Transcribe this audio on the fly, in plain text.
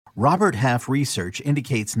Robert Half research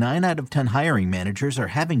indicates 9 out of 10 hiring managers are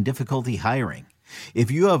having difficulty hiring.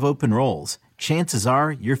 If you have open roles, chances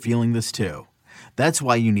are you're feeling this too. That's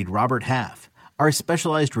why you need Robert Half. Our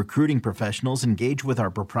specialized recruiting professionals engage with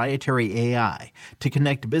our proprietary AI to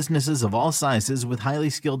connect businesses of all sizes with highly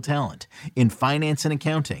skilled talent in finance and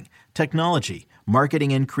accounting, technology,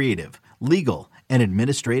 marketing and creative, legal, and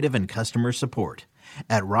administrative and customer support.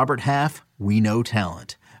 At Robert Half, we know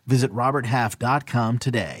talent. Visit roberthalf.com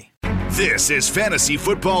today. This is Fantasy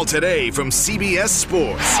Football Today from CBS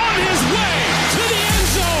Sports. On his way to the end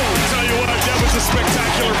zone. I tell you what, that was a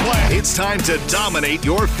spectacular play. It's time to dominate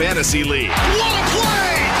your fantasy league. What a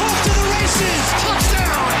play! Off to the races.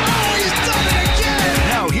 Touchdown. Oh, he's done it again.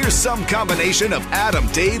 Now here's some combination of Adam,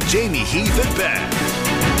 Dave, Jamie, Heath, and Ben.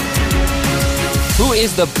 Who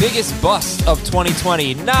is the biggest bust of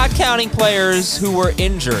 2020? Not counting players who were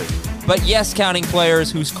injured, but yes, counting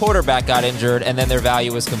players whose quarterback got injured and then their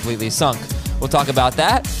value was completely sunk. We'll talk about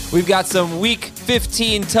that. We've got some Week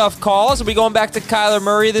 15 tough calls. Are we going back to Kyler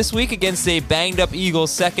Murray this week against a banged-up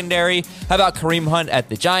Eagles secondary? How about Kareem Hunt at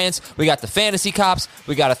the Giants? We got the Fantasy Cops.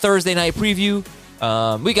 We got a Thursday night preview.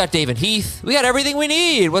 We got Dave and Heath. We got everything we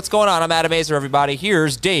need. What's going on? I'm Adam Azer, everybody.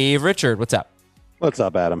 Here's Dave Richard. What's up? What's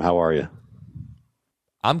up, Adam? How are you?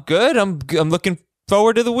 I'm good. I'm looking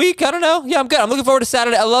forward to the week. I don't know. Yeah, I'm good. I'm looking forward to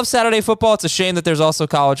Saturday. I love Saturday football. It's a shame that there's also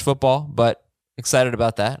college football, but excited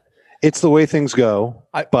about that. It's the way things go,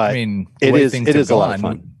 but it is a lot of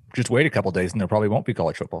fun. Just wait a couple days and there probably won't be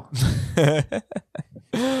college football. And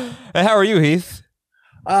how are you, Heath?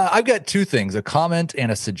 I've got two things, a comment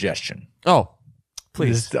and a suggestion. Oh,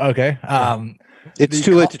 please. Okay. It's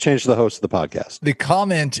too late to change the host of the podcast. The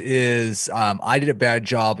comment is, I did a bad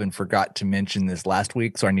job and forgot to mention this last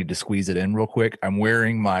week, so I need to squeeze it in real quick. I'm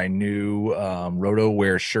wearing my new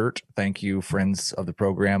RotoWear shirt. Thank you, friends of the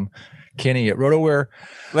program. Kenny at RotoWear.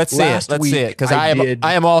 Let's see it, because I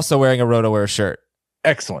am also wearing a RotoWear shirt.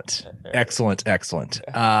 Excellent.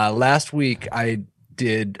 Last week, I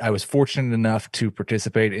was fortunate enough to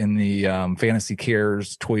participate in the Fantasy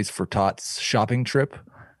Cares Toys for Tots shopping trip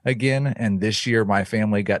again, and this year my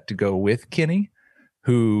family got to go with Kenny,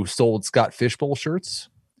 who sold Scott Fishbowl shirts,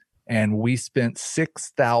 and we spent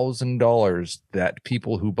 $6,000 that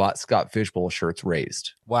people who bought Scott Fishbowl shirts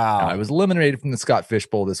raised. Wow. Now, I was eliminated from the Scott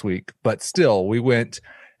Fishbowl this week, but still we went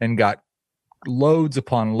and got loads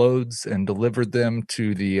upon loads and delivered them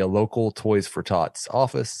to the local Toys for Tots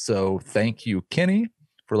office. So thank you, Kenny,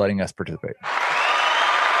 for letting us participate.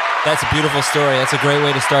 That's a beautiful story. That's a great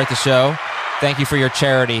way to start the show. Thank you for your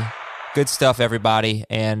charity. Good stuff, everybody.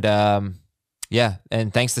 And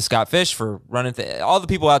and thanks to Scott Fish for running all the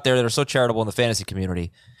people out there that are so charitable in the fantasy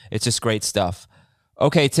community. It's just great stuff.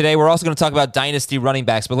 Okay, today we're also going to talk about Dynasty running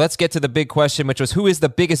backs, but let's get to the big question, which was who is the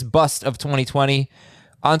biggest bust of 2020?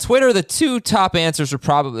 On Twitter, the two top answers were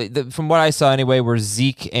probably, from what I saw anyway, were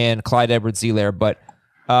Zeke and Clyde Edwards-Helaire, but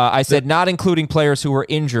I said not including players who were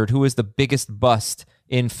injured, who is the biggest bust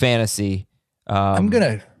in fantasy? What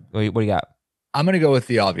do you got? I'm going to go with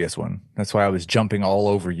the obvious one. That's why I was jumping all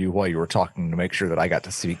over you while you were talking to make sure that I got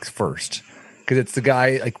to speak first. Because it's the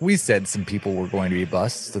guy, like we said, some people were going to be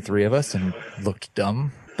busts, the three of us, and looked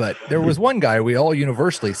dumb. But there was one guy we all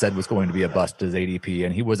universally said was going to be a bust as ADP,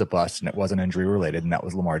 and he was a bust, and it wasn't injury related, and that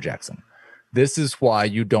was Lamar Jackson. This is why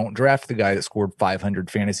you don't draft the guy that scored 500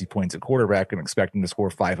 fantasy points at quarterback and expect him to score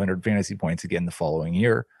 500 fantasy points again the following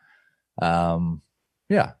year.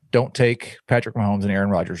 Don't take Patrick Mahomes and Aaron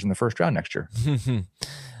Rodgers in the first round next year.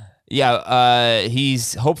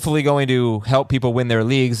 He's hopefully going to help people win their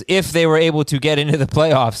leagues if they were able to get into the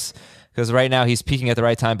playoffs, because right now he's peaking at the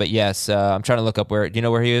right time. But yes, I'm trying to look up where. Do you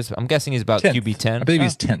know where he is? I'm guessing he's about 10th. QB 10. I believe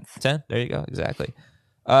he's 10th. 10? There you go. Exactly.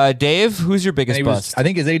 Dave, who's your biggest bust? I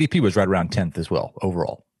think his ADP was right around 10th as well,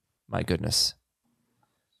 overall. My goodness.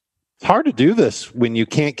 It's hard to do this when you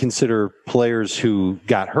can't consider players who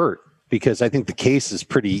got hurt, because I think the case is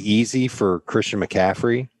pretty easy for Christian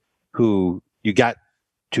McCaffrey, who you got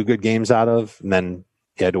 2 good games out of, and then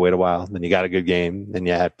you had to wait a while. Then you got a good game, then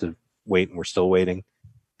you have to wait, and we're still waiting.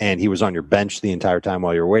 And he was on your bench the entire time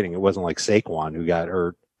while you were waiting. It wasn't like Saquon, who got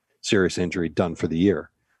hurt, serious injury, done for the year.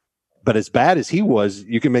 But as bad as he was,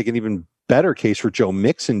 you can make an even better case for Joe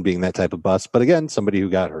Mixon being that type of bust. But again, somebody who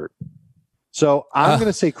got hurt. So I'm going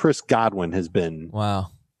to say Chris Godwin has been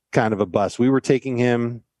kind of a bust. We were taking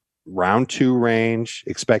him round 2 range,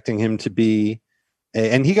 expecting him to be,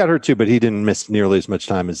 and he got hurt too, but he didn't miss nearly as much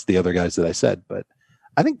time as the other guys that I said. But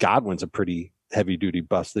I think Godwin's a pretty heavy duty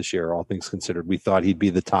bust this year, all things considered. We thought he'd be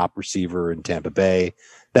the top receiver in Tampa Bay.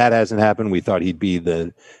 That hasn't happened. We thought he'd be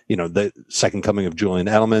the second coming of Julian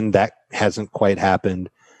Edelman. That hasn't quite happened.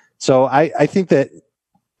 So I think that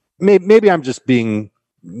maybe I'm just being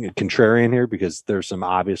contrarian here because there's some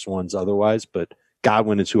obvious ones otherwise, but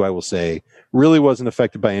Godwin is who I will say really wasn't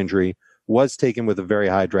affected by injury, was taken with a very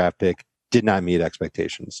high draft pick, did not meet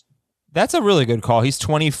expectations. That's a really good call. He's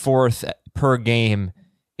 24th per game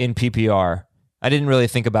in PPR. I didn't really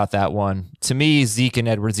think about that one. To me, Zeke and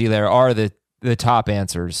Edwards-Helaire are the top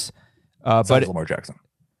answers. But Lamar Jackson.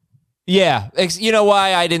 Yeah. You know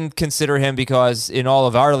why I didn't consider him? Because in all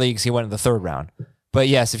of our leagues, he went in the third round. But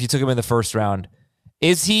yes, if you took him in the first round,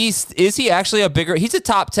 is he actually he's a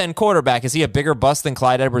top 10 quarterback. Is he a bigger bust than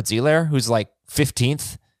Clyde Edwards-Helaire, who's like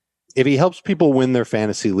 15th? If he helps people win their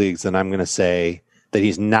fantasy leagues, then I'm going to say that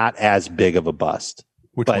he's not as big of a bust.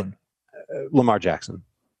 Which one? Lamar Jackson.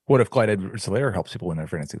 What if Clyde Edwards-Helaire helps people win their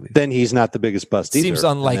fantasy leagues? Then he's not the biggest bust either. Seems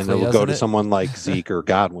unlikely. And then it'll go to someone like Zeke or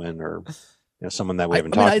Godwin or someone that we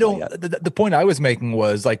haven't talked about yet. The point I was making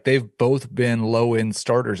was like they've both been low end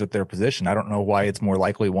starters at their position. I don't know why it's more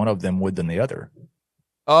likely one of them would than the other.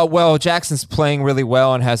 Well, Jackson's playing really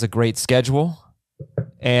well and has a great schedule,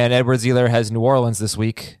 and Edwards-Helaire has New Orleans this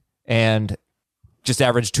week and just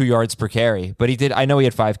averaged 2 yards per carry. But I know he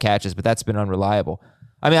had 5 catches, but that's been unreliable.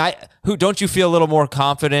 I mean, don't you feel a little more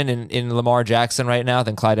confident in Lamar Jackson right now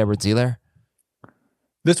than Clyde Edwards-Helaire?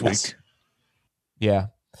 This week. Yeah.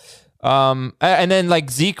 And then like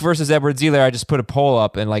Zeke versus Edwards-Helaire, I just put a poll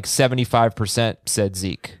up and like 75% said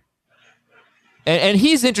Zeke. And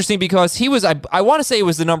he's interesting because he was, I want to say he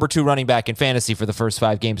was the number 2 running back in fantasy for the first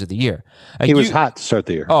 5 games of the year. He was hot to start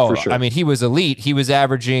the year. Oh, for sure. I mean, he was elite. He was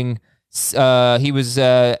averaging, he was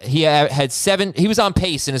on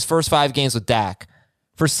pace in his first 5 games with Dak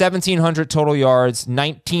for 1,700 total yards,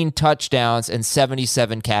 19 touchdowns, and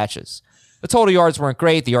 77 catches. The total yards weren't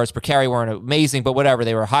great. The yards per carry weren't amazing, but whatever.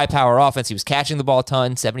 They were a high-power offense. He was catching the ball a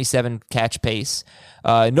ton, 77 catch pace.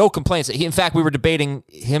 No complaints. In fact, we were debating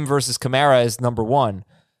him versus Kamara as number 1.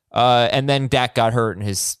 And then Dak got hurt, and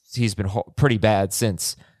he's been pretty bad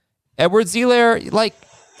since. Edwards-Helaire,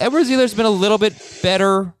 Edwards-Helaire's been a little bit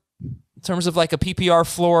better in terms of like a PPR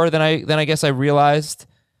floor than I guess I realized,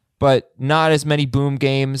 but not as many boom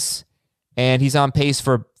games. And he's on pace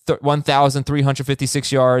for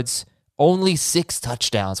 1,356 yards. Only 6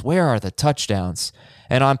 touchdowns. Where are the touchdowns?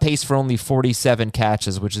 And on pace for only 47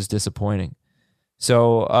 catches, which is disappointing.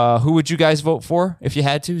 So who would you guys vote for if you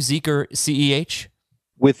had to, Zeke or CEH?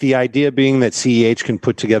 With the idea being that CEH can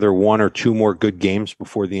put together 1 or 2 more good games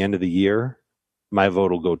before the end of the year, my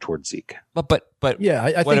vote will go towards Zeke. But yeah,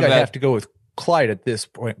 I think I have to go with Clyde at this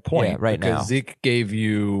point right because now. Zeke gave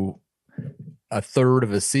you a third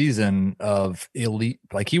of a season of elite.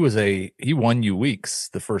 Like he won you weeks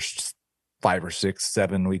the first 5 or 6,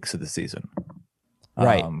 7 weeks of the season.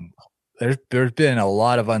 Right. There's been a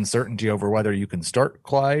lot of uncertainty over whether you can start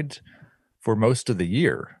Clyde for most of the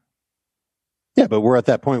year. Yeah, but we're at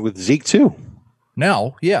that point with Zeke too.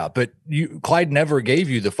 Now, yeah, but Clyde never gave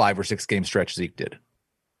you the 5 or 6 game stretch Zeke did.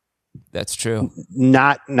 That's true.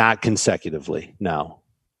 Not consecutively. No.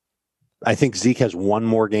 I think Zeke has 1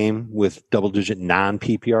 more game with double-digit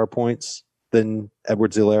non-PPR points than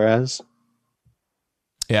Edwards-Helaire has.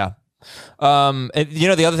 Yeah. And,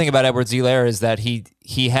 the other thing about Edwards-Helaire is that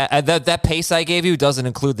he had that pace I gave you doesn't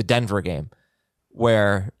include the Denver game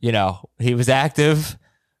where, he was active.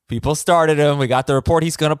 People started him. We got the report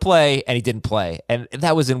he's going to play, and he didn't play. And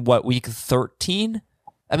that was in week 13?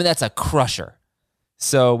 I mean, that's a crusher.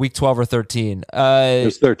 So week 12 or 13. It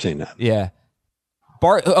was 13 now. Yeah.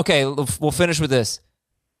 Okay, we'll finish with this.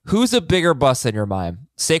 Who's a bigger bust in your mind?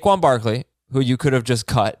 Saquon Barkley, who you could have just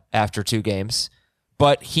cut after 2 games,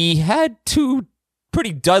 but he had 2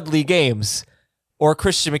 pretty dudley games, or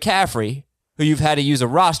Christian McCaffrey, who you've had to use a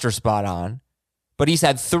roster spot on, but he's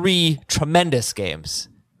had 3 tremendous games.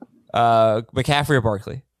 McCaffrey or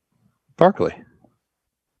Barkley? Barkley.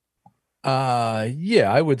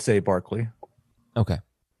 Yeah, I would say Barkley. Okay.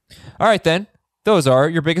 All right, then. Those are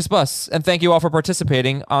your biggest busts. And thank you all for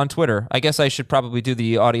participating on Twitter. I guess I should probably do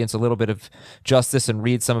the audience a little bit of justice and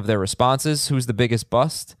read some of their responses. Who's the biggest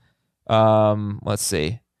bust? Let's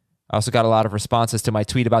see. I also got a lot of responses to my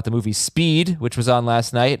tweet about the movie Speed, which was on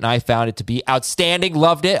last night, and I found it to be outstanding.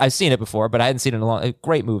 Loved it. I've seen it before, but I hadn't seen it in a long time.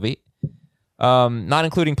 Great movie. Not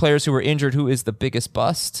including players who were injured. Who is the biggest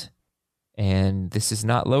bust? And this is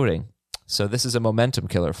not loading. So this is a momentum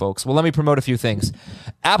killer, folks. Well, let me promote a few things.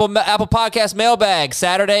 Apple Podcast Mailbag.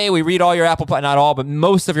 Saturday, we read all your not all, but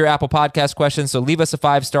most of your Apple Podcast questions. So leave us a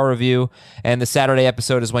 5-star review, and the Saturday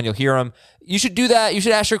episode is when you'll hear them. You should do that. You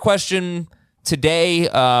should ask your question today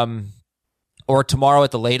or tomorrow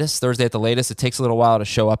at the latest, Thursday at the latest. It takes a little while to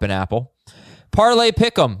show up in Apple. Parlay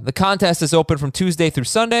Pick'em. The contest is open from Tuesday through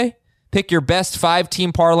Sunday. Pick your best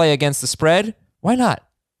 5-team parlay against the spread. Why not?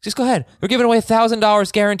 Just go ahead. They're giving away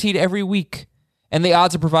 $1,000 guaranteed every week. And the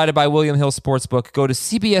odds are provided by William Hill Sportsbook. Go to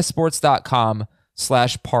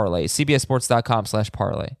cbssports.com/parlay.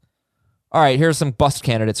 cbssports.com/parlay. All right, here's some bust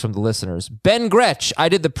candidates from the listeners. Ben Gretsch. I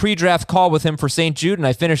did the pre-draft call with him for St. Jude, and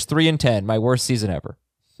I finished 3-10. My worst season ever.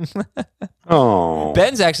 Oh,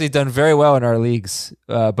 Ben's actually done very well in our leagues,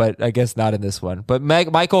 but I guess not in this one. But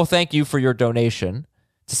Michael, thank you for your donation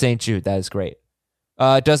to St. Jude. That is great.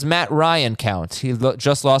 Does Matt Ryan count? He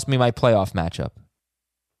just lost me my playoff matchup.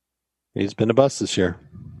 he's been a bust this year.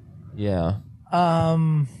 Yeah.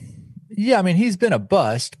 Yeah, I mean, he's been a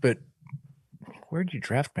bust, but where'd you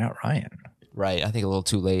draft Matt Ryan? Right. I think a little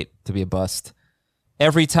too late to be a bust.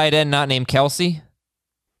 Every tight end not named Kelsey?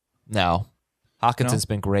 No. Hawkinson's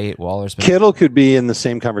been great. Waller's been Kittle could be in the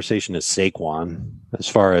same conversation as Saquon as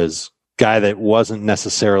far as guy that wasn't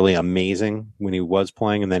necessarily amazing when he was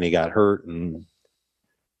playing, and then he got hurt, and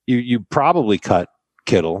you probably cut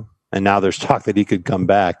Kittle, and now there's talk that he could come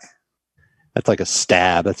back. That's like a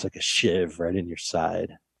stab. That's like a shiv right in your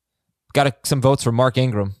side. got some votes for Mark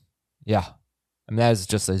Ingram. Yeah. I mean, that is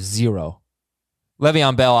just a 0.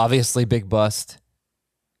 Le'Veon Bell, obviously, big bust.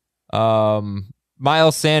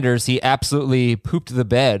 Miles Sanders, he absolutely pooped the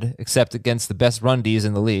bed, except against the best run Ds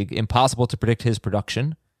in the league. Impossible to predict his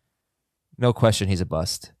production. No question he's a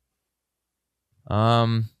bust.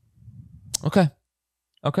 Okay.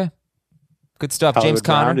 Good stuff. Hollywood James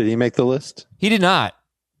Conner. Brown, did he make the list? He did not.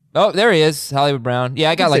 Oh, there he is. Hollywood Brown.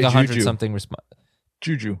 Yeah, I got like 100-something response.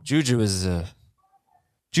 Juju. Juju was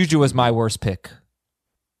my worst pick.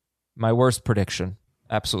 My worst prediction.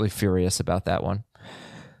 Absolutely furious about that one.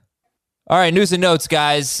 All right, news and notes,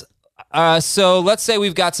 guys. So let's say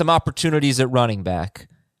we've got some opportunities at running back.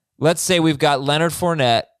 Let's say we've got Leonard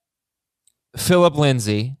Fournette, Phillip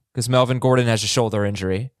Lindsay, because Melvin Gordon has a shoulder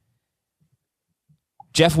injury,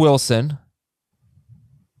 Jeff Wilson.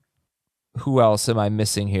 Who else am I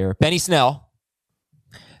missing here? Benny Snell.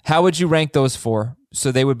 How would you rank those four?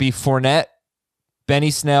 So they would be Fournette,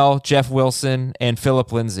 Benny Snell, Jeff Wilson, and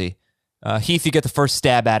Phillip Lindsay. Heath, you get the first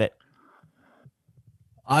stab at it.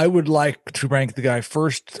 I would like to rank the guy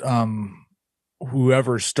first.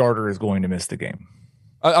 Whoever starter is going to miss the game.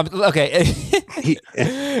 Okay.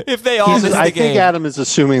 If they all miss the game. I think Adam is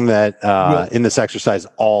assuming that in this exercise,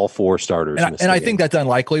 all 4 starters miss the game. And I think that's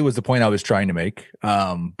unlikely was the point I was trying to make.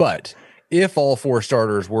 But if all 4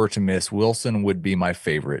 starters were to miss, Wilson would be my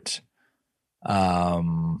favorite.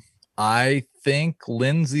 I think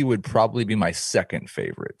Lindsay would probably be my second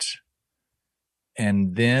favorite.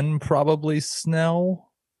 And then probably Snell.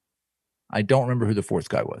 I don't remember who the 4th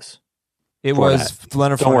guy was. It was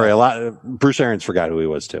Leonard Fournette. Don't worry, Bruce Arians forgot who he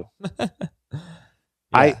was too.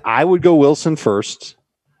 I would go Wilson first.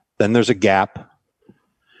 Then there's a gap.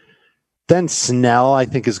 Then Snell, I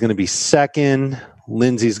think, is going to be second.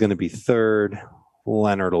 Lindsay's going to be third.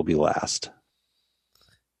 Leonard will be last.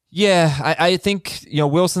 Yeah, I think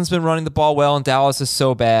Wilson's been running the ball well, and Dallas is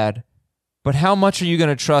so bad. But how much are you going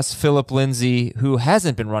to trust Phillip Lindsay, who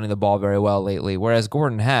hasn't been running the ball very well lately, whereas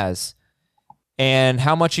Gordon has? And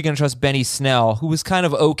how much are you going to trust Benny Snell, who was kind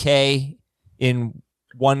of okay in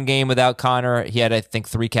one game without Connor? He had, I think,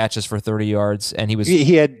 3 catches for 30 yards, and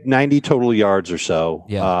he had 90 total yards or so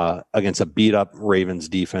against a beat-up Ravens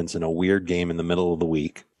defense in a weird game in the middle of the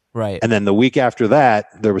week. Right. And then the week after that,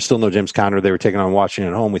 there was still no James Conner. They were taking on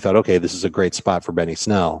Washington at home. We thought, okay, this is a great spot for Benny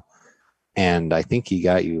Snell. And I think he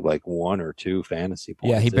got you like 1 or 2 fantasy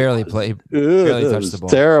points. Yeah, he barely played. Barely touched the ball.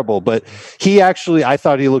 Terrible. But I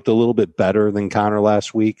thought he looked a little bit better than Connor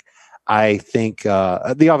last week. I think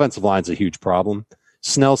the offensive line's a huge problem.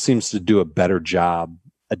 Snell seems to do a better job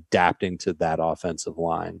adapting to that offensive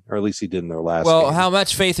line, or at least he did in their last game. Well, how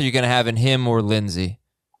much faith are you going to have in him or Lindsay?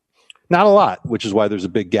 Not a lot, which is why there's a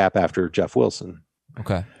big gap after Jeff Wilson.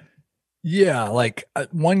 Okay. Yeah, like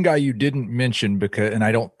one guy you didn't mention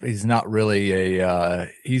he's not really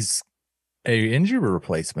he's a injury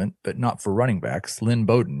replacement, but not for running backs. Lynn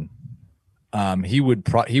Bowden, he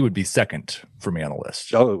would be second for me on the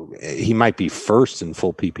list. Oh, he might be first in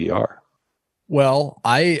full PPR. Well,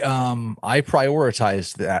 I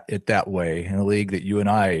prioritized that way in a league that you and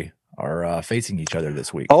I are facing each other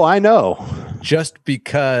this week. Oh, I know. Just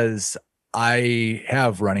because I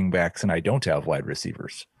have running backs and I don't have wide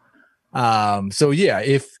receivers. So yeah,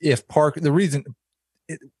 if Park, the reason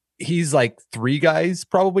he's like 3 guys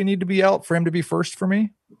probably need to be out for him to be first for me.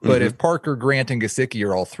 But if Parker, Grant, and Gesicki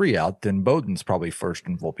are all 3 out, then Bowden's probably first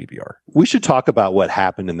in full PPR. We should talk about what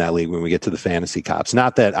happened in that league when we get to the fantasy cops.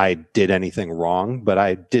 Not that I did anything wrong, but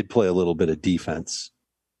I did play a little bit of defense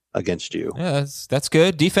against you. Yeah, that's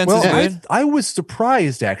good. Defense is good. I was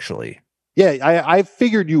surprised, actually. Yeah, I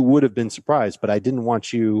figured you would have been surprised, but I didn't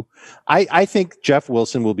want you. I think Jeff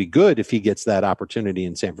Wilson will be good if he gets that opportunity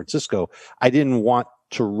in San Francisco. I didn't want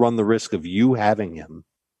to run the risk of you having him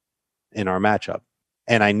in our matchup.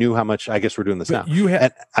 And I knew how much, I guess we're doing this But now. you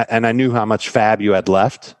had And I knew how much fab you had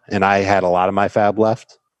left, and I had a lot of my fab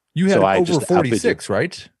left. you had So I over just outbid you. 46,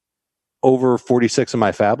 right? Over 46 of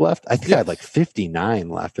my fab left. I think I had like 59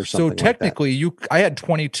 left or something. So technically, I had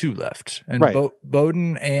 22 left, and Right.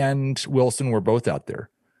 Bowden and Wilson were both out there.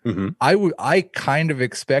 Hmm. I kind of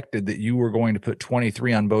expected that you were going to put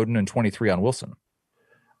 23 on Bowden and 23 on Wilson.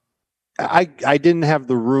 I didn't have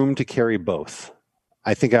the room to carry both.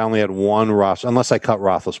 I think I only had one roster, unless I cut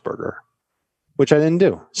Roethlisberger, which I didn't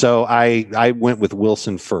do. So I went with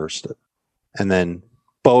Wilson first, and then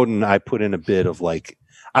Bowden I put in a bid of like,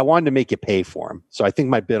 I wanted to make you pay for him. So I think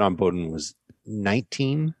my bid on Bowden was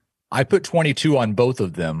 19. I put 22 on both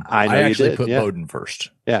of them. I know you actually did, put yeah. Bowden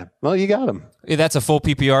first. Yeah. Well, you got him. Yeah, that's a full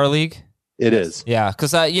PPR league. It is. Yeah,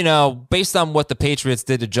 because based on what the Patriots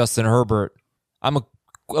did to Justin Herbert, I'm a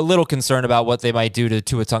little concerned about what they might do to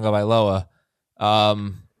Tua Tagovailoa.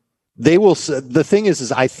 They will. The thing is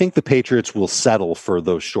I think the Patriots will settle for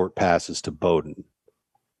those short passes to Bowden.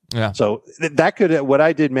 Yeah. So that could, what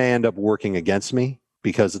I did may end up working against me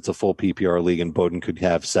because it's a full PPR league and Bowden could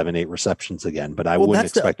have 7-8 receptions again, but I wouldn't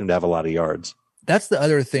expect him to have a lot of yards. That's the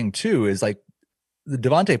other thing too, is like the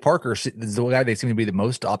Devontae Parker is the guy they seem to be the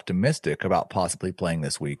most optimistic about possibly playing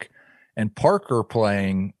this week. And Parker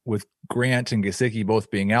playing with Grant and Gesicki both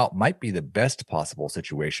being out might be the best possible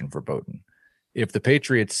situation for Bowden. If the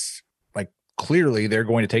Patriots, like, clearly they're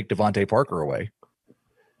going to take Devontae Parker away,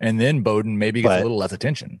 and then Bowden maybe gets a little less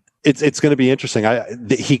attention. It's going to be interesting.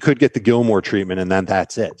 He could get the Gilmore treatment, and then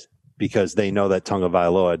that's it, because they know that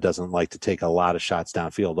Tagovailoa doesn't like to take a lot of shots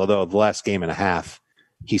downfield. Although the last game and a half,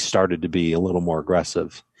 he started to be a little more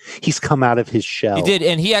aggressive. He's come out of his shell. He did,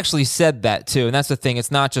 and he actually said that too. And that's the thing.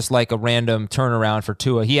 It's not just like a random turnaround for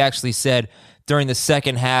Tua. He actually said during the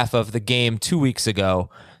second half of the game 2 weeks ago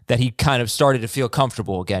that he kind of started to feel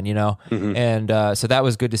comfortable again, Mm-hmm. And so that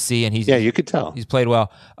was good to see. And you could tell he's played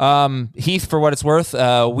well. Heath, for what it's worth,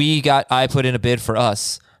 I put in a bid for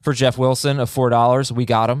us for Jeff Wilson of $4. We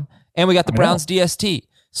got him, and we got the Browns DST.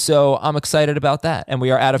 So I'm excited about that, and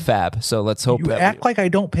we are out of fab. So let's hope You act like I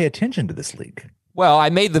don't pay attention to this league. Well, I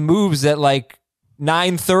made the moves at like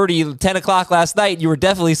 9:30, 10 o'clock last night. You were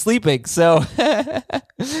definitely sleeping, so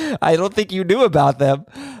I don't think you knew about them,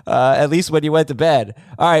 at least when you went to bed.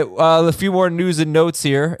 All right, a few more news and notes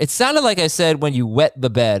here. It sounded like I said when you wet the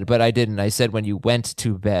bed, but I didn't. I said when you went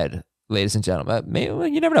to bed, ladies and gentlemen.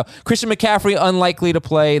 You never know. Christian McCaffrey, unlikely to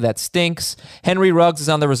play. That stinks. Henry Ruggs is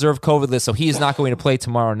on the reserve COVID list, so he is not going to play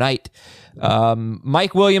tomorrow night.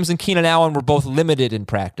 Mike Williams and Keenan Allen were both limited in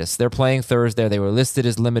practice. They're playing Thursday. They were listed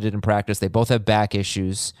as limited in practice. They both have back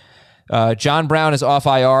issues. John Brown is off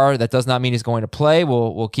IR. That does not mean he's going to play.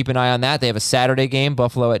 We'll keep an eye on that. They have a Saturday game,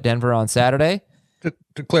 Buffalo at Denver on Saturday.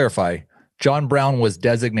 To clarify, John Brown was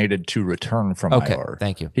designated to return from IR.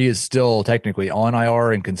 Thank you. He is still technically on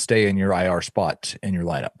IR and can stay in your IR spot in your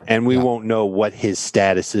lineup. And we won't know what his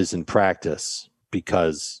status is in practice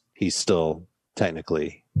because he's still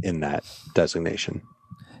technically in that designation.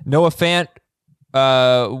 Noah Fant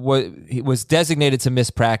was designated to miss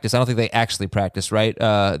practice. I don't think they actually practiced, right?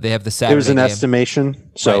 They have the Saturday It was an game.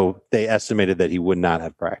 estimation, so Right. they estimated that he would not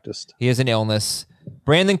have practiced. He has an illness.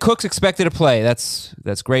 Brandon Cooks expected to play. That's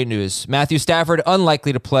great news. Matthew Stafford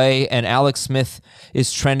unlikely to play, and Alex Smith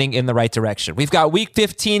is trending in the right direction. We've got Week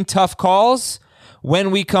 15 tough calls.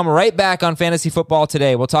 When we come right back on Fantasy Football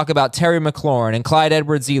Today, we'll talk about Terry McLaurin and Clyde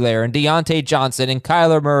Edwards-Helaire and Deontay Johnson and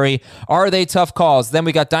Kyler Murray. Are they tough calls? Then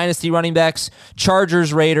we got Dynasty running backs,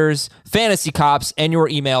 Chargers, Raiders, Fantasy Cops, and your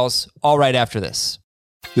emails all right after this.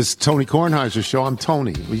 This is Tony Kornheiser's show. I'm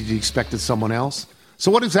Tony. You expected someone else? So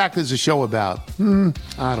what exactly is the show about?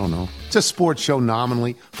 I don't know. It's a sports show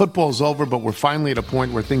nominally. Football's over, but we're finally at a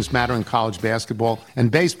point where things matter in college basketball, and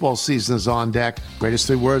baseball season is on deck. Greatest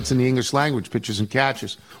 3 words in the English language, pitchers and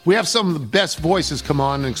catchers. We have some of the best voices come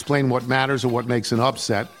on and explain what matters or what makes an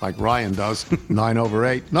upset, like Ryan does,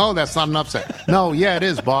 9/8. No, that's not an upset. No, yeah, it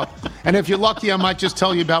is, Bob. And if you're lucky, I might just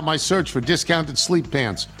tell you about my search for discounted sleep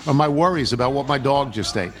pants or my worries about what my dog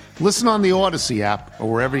just ate. Listen on the Odyssey app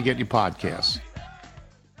or wherever you get your podcasts.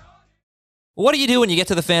 What do you do when you get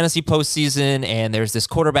to the fantasy postseason and there's this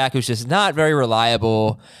quarterback who's just not very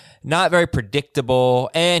reliable, not very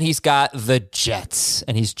predictable, and he's got the Jets,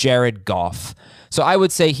 and he's Jared Goff? So I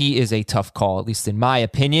would say he is a tough call, at least in my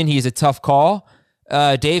opinion. He's a tough call.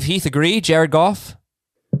 Dave, Heath, agree? Jared Goff?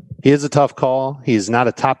 He is a tough call. He's not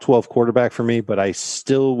a top 12 quarterback for me, but I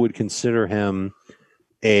still would consider him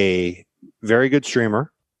a very good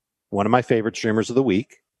streamer, one of my favorite streamers of the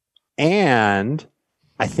week. And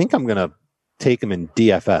I think I'm going to take him in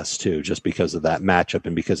DFS too, just because of that matchup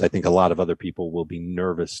and because I think a lot of other people will be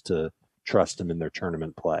nervous to trust him in their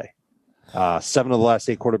tournament play. 7 of the last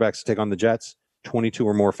 8 quarterbacks to take on the Jets, 22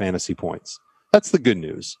 or more fantasy points. That's the good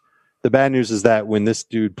news. The bad news is that when this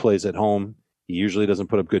dude plays at home, he usually doesn't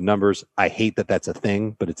put up good numbers. I hate that that's a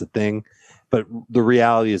thing, but it's a thing. But the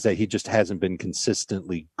reality is that he just hasn't been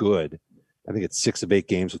consistently good. I think it's 6 of 8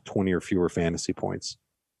 games with 20 or fewer fantasy points.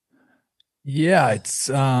 Yeah, it's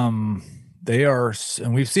they are,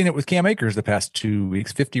 and we've seen it with Cam Akers the past 2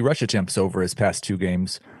 weeks, 50 rush attempts over his past 2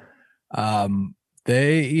 games.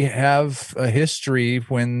 They have a history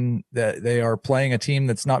when they are playing a team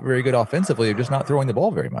that's not very good offensively. They're just not throwing the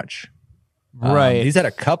ball very much. Right. He's had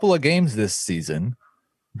a couple of games this season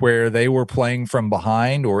where they were playing from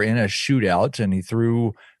behind or in a shootout, and he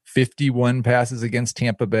threw 51 passes against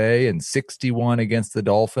Tampa Bay and 61 against the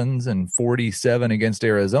Dolphins and 47 against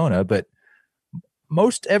Arizona. But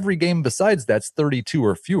most every game besides that's 32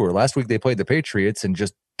 or fewer. Last week they played the Patriots and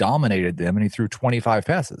just dominated them, and he threw 25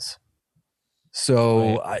 passes.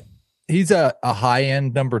 So he's a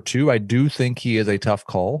high-end number 2. I do think he is a tough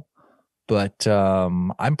call, but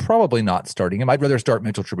I'm probably not starting him. I'd rather start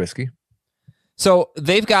Mitchell Trubisky. So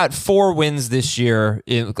they've got 4 wins this year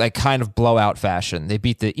in like kind of blowout fashion. They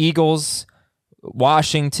beat the Eagles,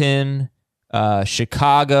 Washington,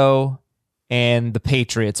 Chicago, and the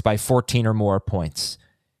Patriots by 14 or more points.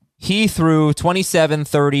 He threw 27,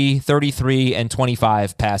 30, 33, and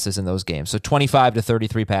 25 passes in those games. So 25 to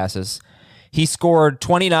 33 passes. He scored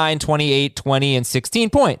 29, 28, 20, and 16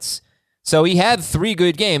 points. So he had 3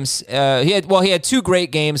 good games. He had 2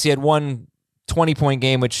 great games. He had one 20-point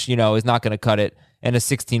game, which, is not going to cut it, and a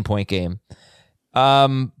 16-point game.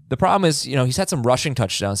 The problem is, he's had some rushing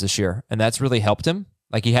touchdowns this year, and that's really helped him.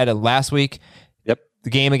 Like he had it last week. Yep. The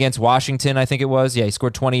game against Washington, I think it was. Yeah, he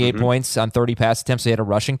scored 28 points on 30 pass attempts. So he had a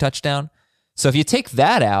rushing touchdown. So if you take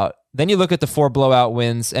that out, then you look at the 4 blowout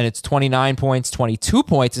wins, and it's 29 points, 22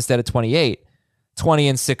 points instead of 28, 20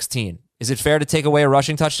 and 16. Is it fair to take away a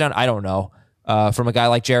rushing touchdown? I don't know. From a guy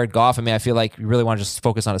like Jared Goff, I feel like you really want to just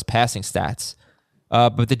focus on his passing stats.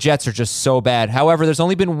 But the Jets are just so bad. However, there's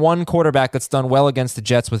only been one quarterback that's done well against the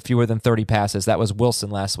Jets with fewer than 30 passes. That was Wilson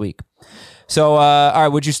last week. So, all right,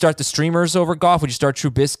 would you start the streamers over Goff? Would you start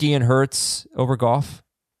Trubisky and Hurts over Goff?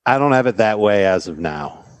 I don't have it that way as of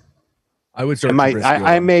now. I would start.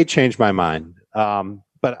 I may change my mind,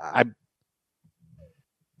 but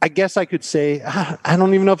I guess I could say I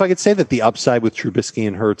don't even know if I could say that the upside with Trubisky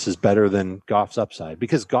and Hurts is better than Goff's upside,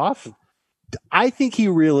 because Goff, I think he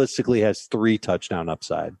realistically has 3 touchdown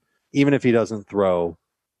upside, even if he doesn't throw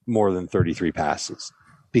more than 33 passes,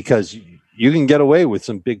 because you can get away with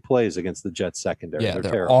some big plays against the Jets secondary. Yeah,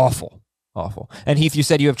 they're terrible. awful. And Heath, you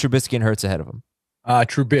said you have Trubisky and Hurts ahead of him.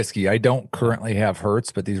 Trubisky. I don't currently have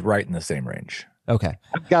Hurts, but he's right in the same range. Okay.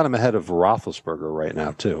 I've got him ahead of Roethlisberger right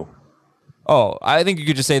now, too. Oh, I think you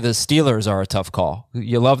could just say the Steelers are a tough call.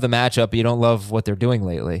 You love the matchup, but you don't love what they're doing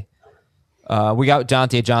lately. We got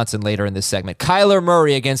Dante Johnson later in this segment. Kyler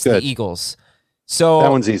Murray against the Eagles. So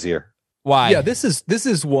that one's easier. Why? Yeah, this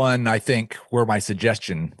is one, I think, where my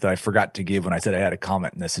suggestion that I forgot to give when I said I had a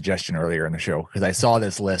comment in the suggestion earlier in the show, because I saw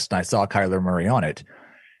this list and I saw Kyler Murray on it.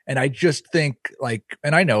 And I just think,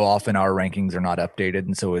 and I know often our rankings are not updated,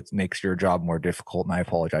 and so it makes your job more difficult, and I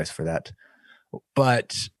apologize for that.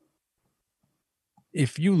 But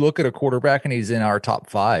if you look at a quarterback and he's in our top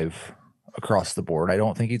 5 across the board, I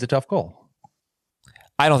don't think he's a tough call.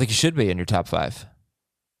 I don't think he should be in your top 5.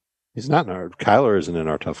 He's not in our. Kyler isn't in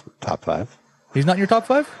our top 5. He's not in your top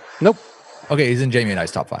 5? Nope. Okay, he's in Jamie and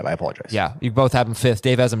I's top 5. I apologize. Yeah, you both have him 5th.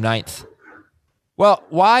 Dave has him 9th. Well,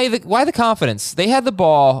 why the confidence? They had the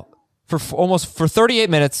ball for 38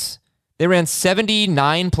 minutes. They ran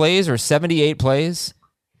 79 plays or 78 plays,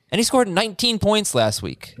 and he scored 19 points last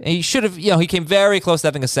week. And he should have, he came very close to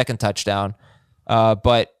having a second touchdown.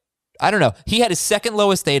 But I don't know. He had his second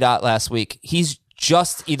lowest ADOT last week. He's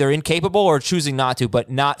just either incapable or choosing not to,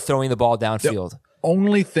 but not throwing the ball downfield. The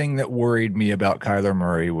only thing that worried me about Kyler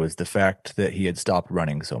Murray was the fact that he had stopped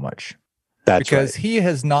running so much. That's because right. He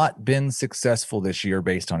has not been successful this year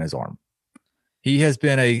based on his arm. He has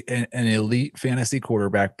been an elite fantasy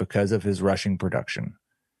quarterback because of his rushing production.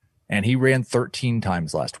 And he ran 13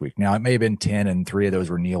 times last week. Now, it may have been 10 and 3 of those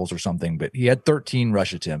were kneels or something, but he had 13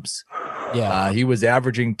 rush attempts. Yeah. He was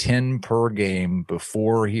averaging 10 per game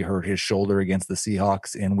before he hurt his shoulder against the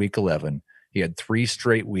Seahawks in week 11. He had 3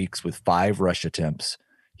 straight weeks with 5 rush attempts.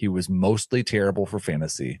 He was mostly terrible for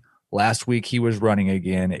fantasy. Last week, he was running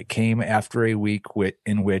again. It came after a week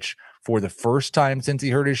in which For the first time since he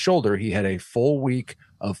hurt his shoulder, he had a full week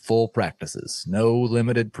of full practices, no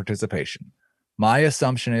limited participation. My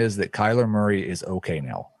assumption is that Kyler Murray is okay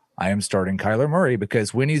now. I am starting Kyler Murray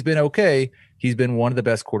because when he's been okay, he's been one of the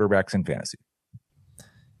best quarterbacks in fantasy.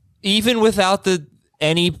 Even without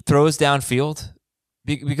any throws downfield?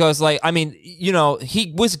 Because,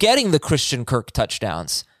 he was getting the Christian Kirk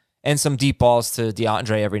touchdowns and some deep balls to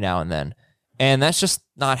DeAndre every now and then. And that's just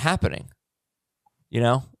not happening.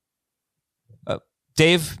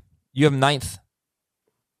 Dave, you have 9th.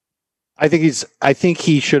 I think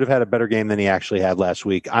he should have had a better game than he actually had last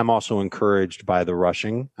week. I'm also encouraged by the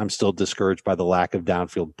rushing. I'm still discouraged by the lack of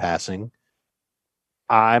downfield passing.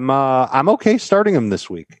 I'm okay starting him this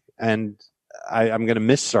week, and I'm going to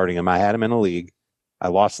miss starting him. I had him in a league. I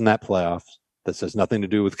lost in that playoff. This has nothing to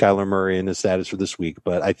do with Kyler Murray and his status for this week,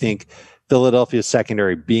 but I think Philadelphia's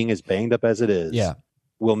secondary, being as banged up as it is,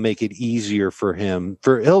 will make it easier for him.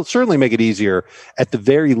 He'll certainly make it easier, at the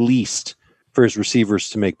very least, for his receivers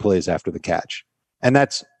to make plays after the catch. And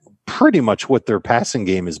that's pretty much what their passing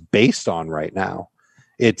game is based on right now.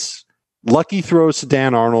 It's lucky throws to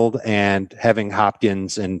Dan Arnold and having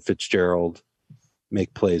Hopkins and Fitzgerald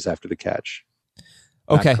make plays after the catch.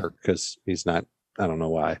 Okay. Because he's not, I don't know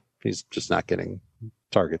why. He's just not getting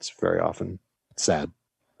targets very often. It's sad.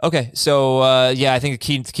 Okay, so I think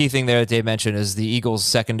the key thing there that Dave mentioned is the Eagles'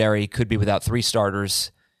 secondary could be without 3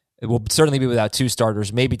 starters. It will certainly be without 2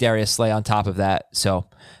 starters, maybe Darius Slay on top of that. So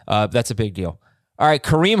that's a big deal. All right,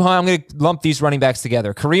 Kareem Hunt, I'm going to lump these running backs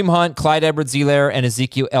together. Kareem Hunt, Clyde Edwards-Helaire, and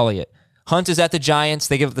Ezekiel Elliott. Hunt is at the Giants.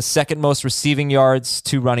 They give up the second most receiving yards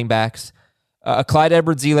to running backs. Clyde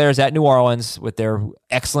Edwards-Helaire is at New Orleans with their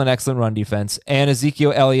excellent run defense, and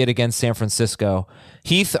Ezekiel Elliott against San Francisco.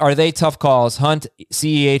 Heath, are they tough calls? Hunt,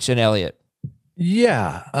 CEH, and Elliott.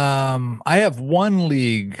 Yeah. I have one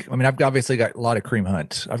league. I mean, I've obviously got a lot of Kareem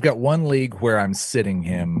Hunt. I've got one league where I'm sitting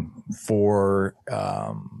him for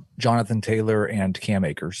Jonathan Taylor and Cam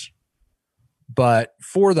Akers. But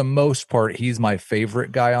for the most part, he's my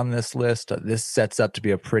favorite guy on this list. This sets up to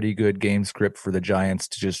be a pretty good game script for the Giants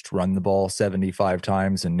to just run the ball 75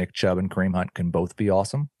 times, and Nick Chubb and Kareem Hunt can both be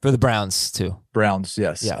awesome. For the Browns, too. Browns,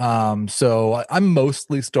 yes. Yeah. So I'm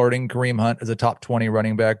mostly starting Kareem Hunt as a top 20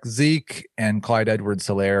 running back. Zeke and Clyde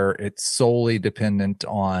Edwards-Helaire, it's solely dependent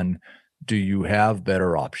on, do you have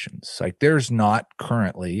better options? Like, there's not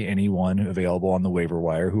currently anyone available on the waiver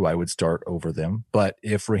wire who I would start over them. But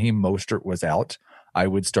if Raheem Mostert was out, I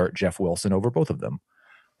would start Jeff Wilson over both of them.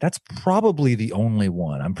 That's probably the only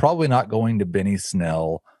one. I'm probably not going to Benny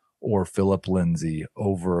Snell or Phillip Lindsay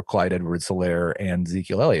over Clyde Edwards-Helaire and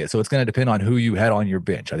Ezekiel Elliott. So it's going to depend on who you had on your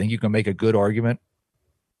bench. I think you can make a good argument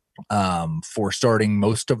for starting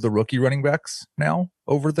most of the rookie running backs now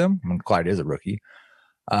over them. I mean, Clyde is a rookie.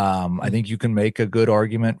 I think you can make a good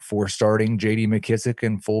argument for starting J.D. McKissick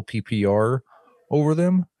in full PPR over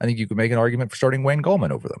them. I think you can make an argument for starting Wayne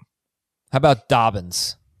Gallman over them. How about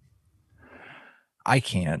Dobbins? I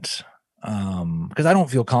can't, because I don't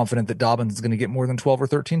feel confident that Dobbins is going to get more than 12 or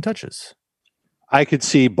 13 touches. I could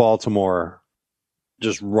see Baltimore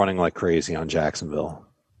just running like crazy on Jacksonville.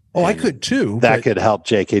 Oh, I could too. That could help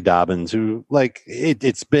J.K. Dobbins, who,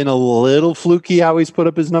 it's been a little fluky how he's put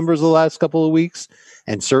up his numbers the last couple of weeks,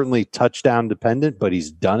 and certainly touchdown dependent, but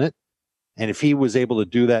he's done it. And if he was able to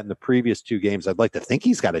do that in the previous 2 games, I'd like to think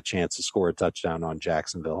he's got a chance to score a touchdown on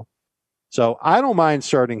Jacksonville. So I don't mind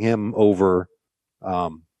starting him over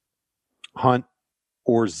Hunt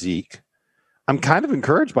or Zeke. I'm kind of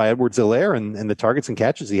encouraged by Edwards-Helaire and the targets and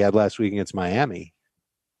catches he had last week against Miami.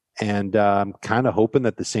 And I'm kind of hoping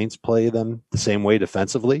that the Saints play them the same way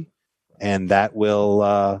defensively, and that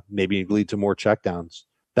will maybe lead to more checkdowns.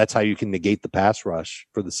 That's how you can negate the pass rush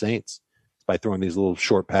for the Saints, by throwing these little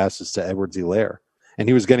short passes to Edwards-Helaire. And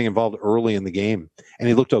he was getting involved early in the game, and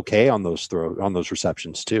he looked okay on those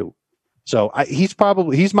receptions too. So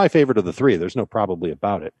he's my favorite of the 3. There's no probably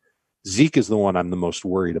about it. Zeke is the one I'm the most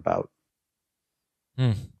worried about.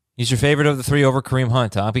 He's your favorite of the 3 over Kareem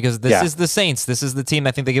Hunt, huh? Because this is the Saints. This is the team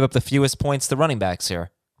I think they give up the fewest points to running backs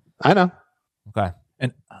here. I know. Okay.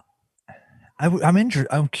 And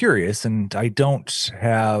I'm curious, and I don't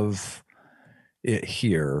have it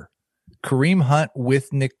here. Kareem Hunt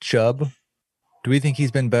with Nick Chubb. Do we think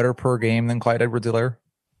he's been better per game than Clyde Edwards-Helaire?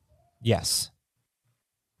 Yes.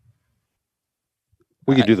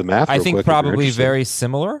 We could do the math. I think probably very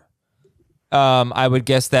similar. I would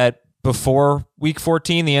guess that before week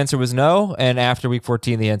 14, the answer was no. And after week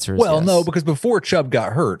 14, the answer is yes. No, because before Chubb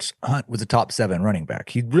got hurt, Hunt was a top 7 running back.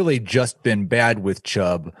 He'd really just been bad with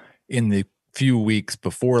Chubb in the few weeks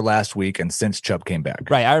before last week and since Chubb came back.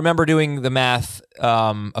 Right. I remember doing the math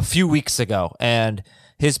a few weeks ago, and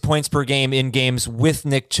his points per game in games with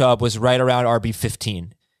Nick Chubb was right around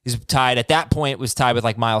RB15. He's tied at that point, was tied with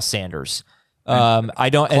like Miles Sanders.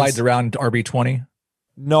 Clyde's around RB20.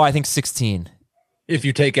 No, I think 16. If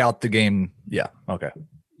you take out the game, yeah, okay.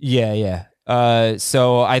 Yeah.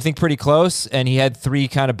 So I think pretty close, and he had 3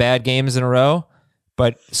 kind of bad games in a row,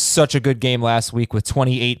 but such a good game last week with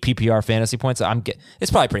 28 PPR fantasy points.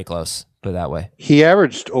 It's probably pretty close, put it that way. He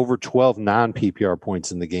averaged over 12 non-PPR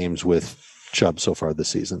points in the games with Chubb so far this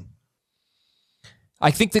season.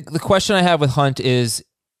 I think the question I have with Hunt is,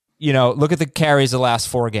 look at the carries the last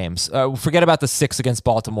 4 games. Forget about the 6 against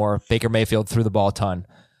Baltimore. Baker Mayfield threw the ball a ton.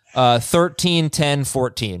 13, 10,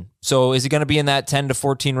 14. So is he going to be in that 10 to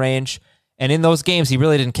 14 range? And in those games, he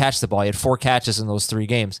really didn't catch the ball. He had 4 catches in those 3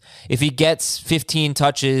 games. If he gets 15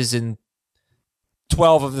 touches and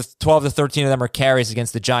 12 to 13 of them are carries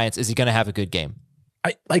against the Giants, is he going to have a good game?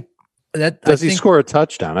 I like that. Does he score a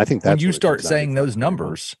touchdown? I think that's when you start saying those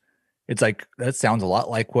numbers, it's like that sounds a lot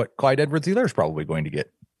like what Clyde Edwards-Helaire is probably going to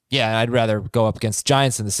get. Yeah, I'd rather go up against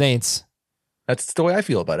Giants than the Saints. That's the way I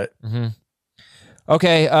feel about it. Mm-hmm.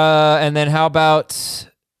 Okay, and then how about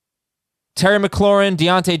Terry McLaurin,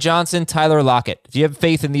 Deontay Johnson, Tyler Lockett? Do you have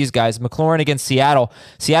faith in these guys? McLaurin against Seattle.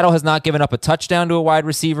 Seattle has not given up a touchdown to a wide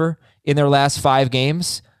receiver in their last 5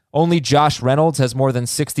 games. Only Josh Reynolds has more than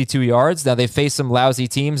 62 yards. Now, they faced some lousy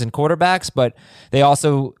teams and quarterbacks, but they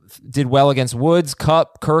also did well against Woods,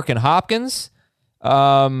 Kupp, Kirk, and Hopkins.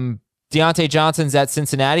 Deontay Johnson's at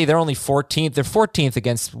Cincinnati. They're only 14th. They're 14th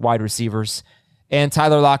against wide receivers. And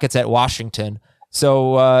Tyler Lockett's at Washington.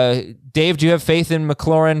 So, Dave, do you have faith in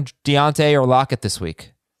McLaurin, Deontay, or Lockett this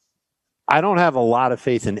week? I don't have a lot of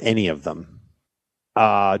faith in any of them.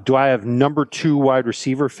 Do I have number 2 wide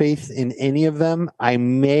receiver faith in any of them? I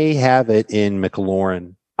may have it in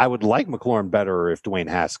McLaurin. I would like McLaurin better if Dwayne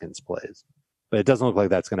Haskins plays, but it doesn't look like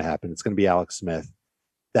that's going to happen. It's going to be Alex Smith.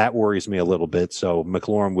 That worries me a little bit. So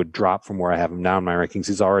McLaurin would drop from where I have him now in my rankings.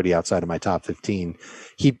 He's already outside of my top 15.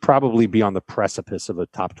 He'd probably be on the precipice of a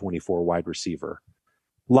top 24 wide receiver.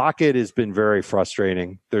 Lockett has been very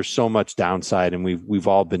frustrating. There's so much downside, and we've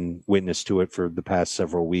all been witness to it for the past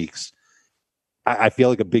several weeks. I feel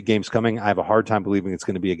like a big game's coming. I have a hard time believing it's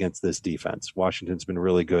going to be against this defense. Washington's been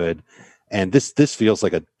really good, and this feels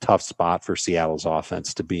like a tough spot for Seattle's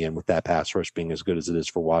offense to be in with that pass rush being as good as it is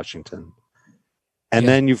for Washington. And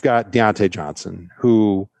then you've got Deontay Johnson,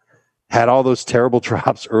 who had all those terrible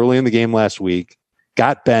drops early in the game last week,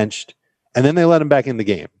 got benched, and then they let him back in the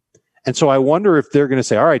game. And so I wonder if they're going to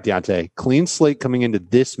say, all right, Deontay, clean slate coming into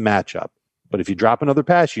this matchup. But if you drop another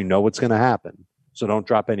pass, you know what's going to happen. So don't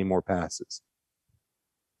drop any more passes.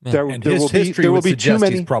 There will be too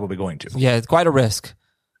many. He's probably going to. Yeah, it's quite a risk.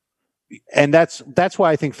 And that's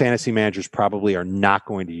why I think fantasy managers probably are not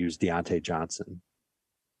going to use Deontay Johnson.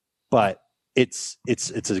 But it's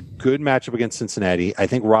a good matchup against Cincinnati. I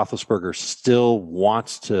think Roethlisberger still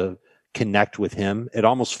wants to connect with him. It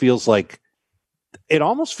almost feels like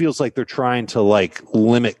they're trying to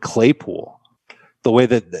limit Claypool. The way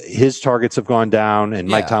that his targets have gone down, and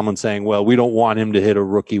Mike Tomlin saying, well, we don't want him to hit a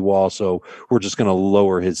rookie wall, so we're just going to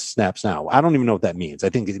lower his snaps now. I don't even know what that means.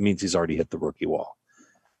 I think it means he's already hit the rookie wall.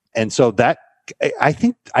 And so that I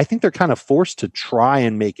think they're kind of forced to try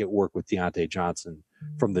and make it work with Deontay Johnson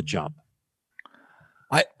from the jump.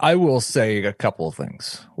 I will say a couple of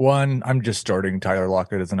things. One, I'm just starting Tyler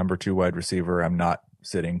Lockett as a number 2 wide receiver. I'm not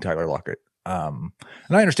sitting Tyler Lockett. And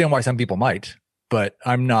I understand why some people might, but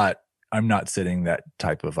I'm not sitting that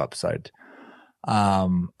type of upside.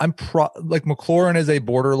 McLaurin is a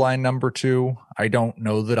borderline number 2. I don't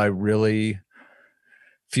know that I really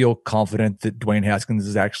feel confident that Dwayne Haskins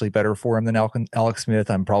is actually better for him than Alex Smith.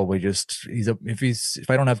 I'm probably just if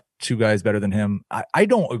I don't have 2 guys better than him, I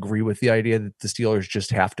don't agree with the idea that the Steelers just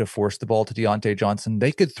have to force the ball to Deontay Johnson.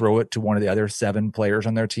 They could throw it to one of the other 7 players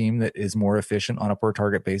on their team that is more efficient on a per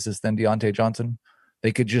target basis than Deontay Johnson.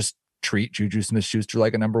 They could just treat Juju Smith-Schuster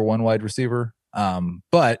like a number 1 wide receiver.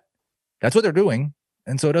 But that's what they're doing.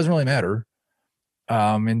 And so it doesn't really matter.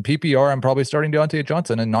 In PPR, I'm probably starting Deontay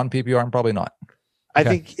Johnson, and non-PPR, I'm probably not. I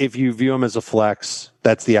think if you view him as a flex,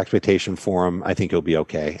 that's the expectation for him. I think he'll be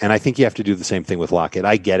okay. And I think you have to do the same thing with Lockett.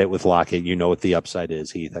 I get it with Lockett. You know what the upside is,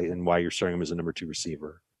 Heath, and why you're starting him as a number 2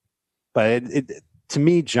 receiver. But to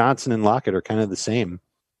me, Johnson and Lockett are kind of the same.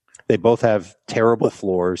 They both have terrible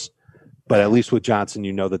floors, but at least with Johnson,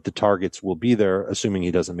 you know that the targets will be there, assuming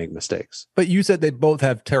he doesn't make mistakes. But you said they both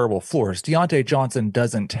have terrible floors. Deontay Johnson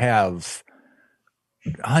doesn't have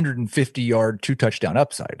 150-yard, 2-touchdown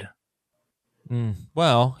upside.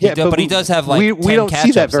 Well, but he does have we don't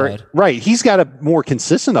see that upside. Very right. He's got a more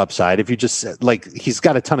consistent upside. If you just he's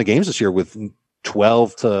got a ton of games this year with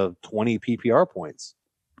 12 to 20 PPR points.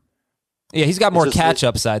 Yeah, he's got more just catch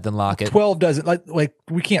upside than Lockett. 12 doesn't like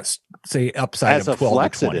we can't say upside As of a 12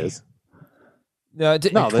 flex, to it 20. is. No, No, that's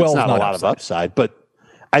 12 's not a not lot upside. of upside, but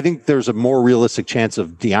I think there's a more realistic chance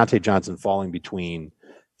of Deontay Johnson falling between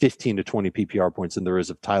 15 to 20 PPR points than there is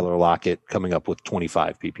of Tyler Lockett coming up with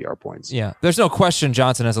 25 PPR points. Yeah, there's no question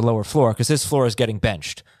Johnson has a lower floor because his floor is getting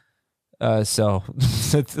benched. So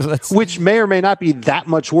let's. Which may or may not be that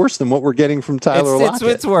much worse than what we're getting from Tyler Lockett.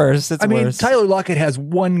 It's worse. It's I mean, worse. Tyler Lockett has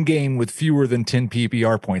one game with fewer than 10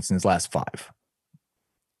 PPR points in his last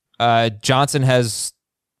 5. Johnson has,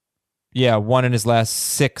 one in his last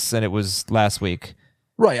 6, and it was last week.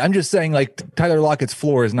 Right. I'm just saying, like, Tyler Lockett's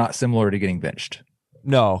floor is not similar to getting benched.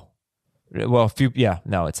 No. Well,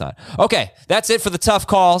 no, it's not. Okay, that's it for the tough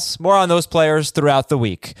calls. More on those players throughout the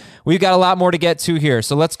week. We've got a lot more to get to here.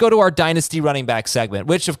 So let's go to our Dynasty running back segment,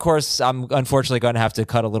 which, of course, I'm unfortunately going to have to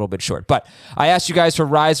cut a little bit short. But I asked you guys for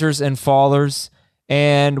risers and fallers.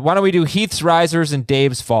 And why don't we do Heath's risers and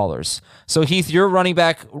Dave's fallers? So, Heath, your running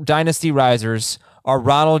back Dynasty risers are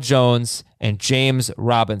Ronald Jones and James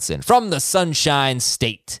Robinson from the Sunshine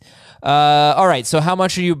State. All right, so how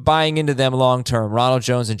much are you buying into them long term, Ronald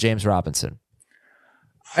Jones and James Robinson?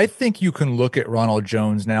 I think you can look at Ronald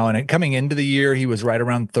Jones now, and coming into the year, he was right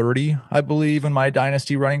around 30, I believe, in my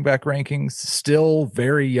Dynasty running back rankings. Still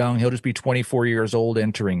very young. He'll just be 24 years old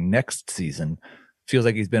entering next season. Feels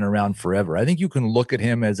like he's been around forever. I think you can look at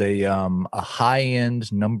him as a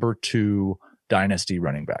high-end number 2 Dynasty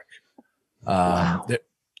running back. Wow.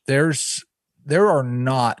 There are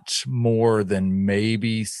not more than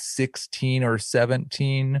maybe 16 or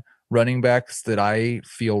 17 running backs that I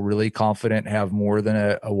feel really confident have more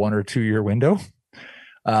than a 1 or 2 year window.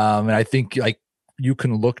 And I think like you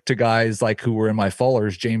can look to guys like who were in my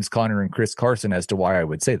fallers, James Conner and Chris Carson, as to why I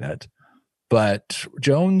would say that. But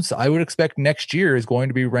Jones, I would expect next year is going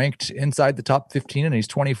to be ranked inside the top 15, and he's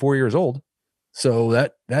 24 years old. So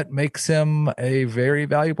that makes him a very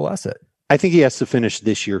valuable asset. I think he has to finish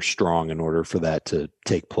this year strong in order for that to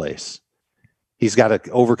take place. He's got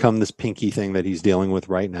to overcome this pinky thing that he's dealing with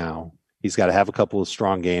right now. He's got to have a couple of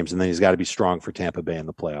strong games, and then he's got to be strong for Tampa Bay in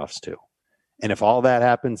the playoffs too. And if all that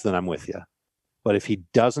happens, then I'm with you. But if he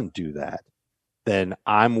doesn't do that, then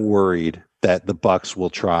I'm worried that the Bucs will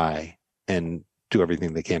try and do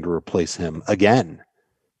everything they can to replace him again.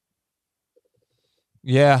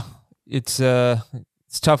 Yeah, it's a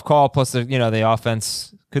tough call. Plus, the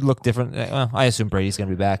offense could look different. Well, I assume Brady's going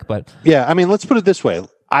to be back, but yeah, I mean, let's put it this way: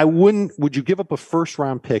 would you give up a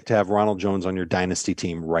first-round pick to have Ronald Jones on your dynasty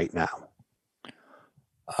team right now?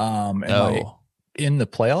 Am I in the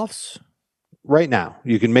playoffs? Right now,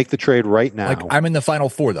 you can make the trade right now. Like I'm in the Final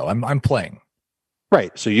Four, though. I'm playing.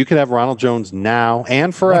 Right, so you could have Ronald Jones now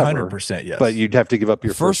and forever. 100%, yes. But you'd have to give up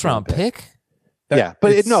your first round pick. Yeah,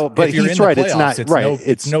 but he's right. It's not right.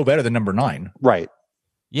 It's no better than number 9. Right.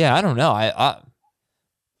 Yeah, I don't know.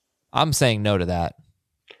 I'm saying no to that.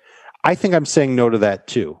 I think I'm saying no to that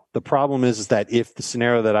too. The problem is that if the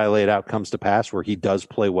scenario that I laid out comes to pass, where he does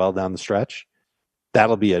play well down the stretch,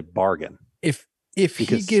 that'll be a bargain. If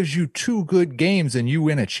he gives you 2 good games and you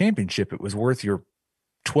win a championship, it was worth your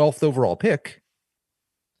 12th overall pick.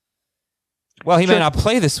 Well, he may not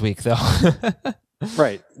play this week, though.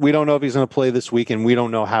 Right. We don't know if he's going to play this week, and we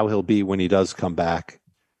don't know how he'll be when he does come back.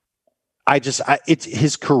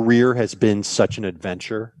 His career has been such an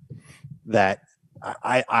adventure that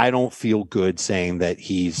I don't feel good saying that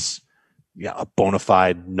he's a bona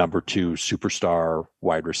fide number 2 superstar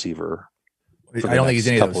wide receiver. I don't think he's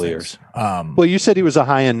any of those years. Well, you said he was a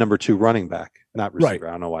high-end number 2 running back, not receiver. Right.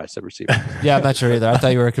 I don't know why I said receiver. Yeah, I'm not sure either. I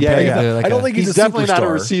thought you were comparing. I don't think he's definitely superstar. not a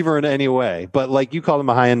receiver in any way. But like you called him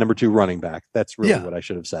a high-end number 2 running back. That's really what I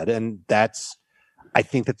should have said. And I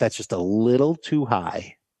think that's just a little too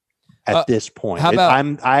high at this point. How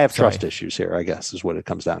about, I have trust issues here, I guess, is what it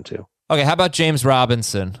comes down to. Okay, how about James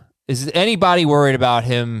Robinson? Is anybody worried about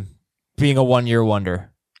him being a 1-year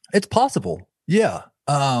wonder? It's possible. Yeah.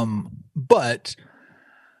 But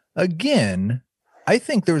again, I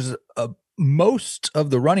think there's most of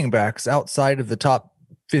the running backs outside of the top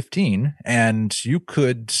 15, and you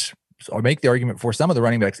could make the argument for some of the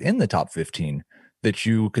running backs in the top 15 that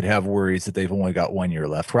you could have worries that they've only got 1 year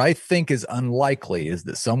left. What I think is unlikely is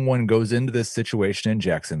that someone goes into this situation in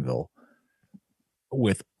Jacksonville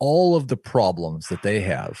with all of the problems that they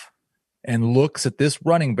have and looks at this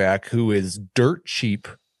running back who is dirt cheap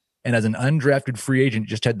and as an undrafted free agent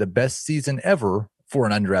just had the best season ever for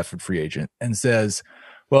an undrafted free agent and says,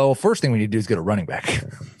 well, first thing we need to do is get a running back.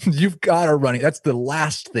 You've got a running. That's the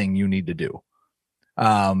last thing you need to do.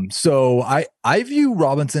 So I view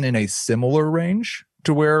Robinson in a similar range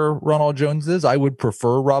to where Ronald Jones is. I would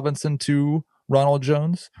prefer Robinson to Ronald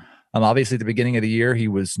Jones. Obviously, at the beginning of the year, he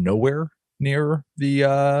was nowhere near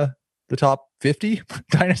the top 50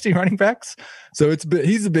 dynasty running backs. So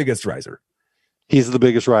he's the biggest riser. He's the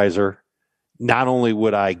biggest riser. Not only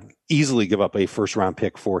would I easily give up a first-round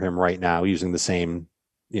pick for him right now using the same,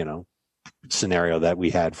 scenario that we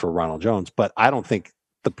had for Ronald Jones, but I don't think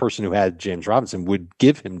the person who had James Robinson would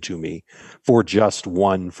give him to me for just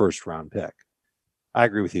one first-round pick. I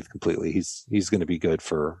agree with you completely. He's going to be good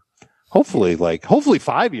for hopefully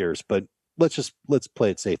 5 years, but let's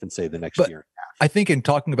play it safe and say the next year. I think in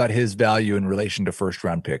talking about his value in relation to first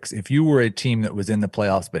round picks, if you were a team that was in the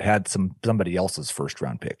playoffs but had somebody else's first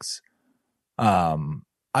round picks,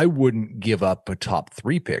 I wouldn't give up a top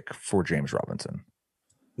 3 pick for James Robinson.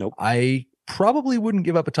 Nope. I probably wouldn't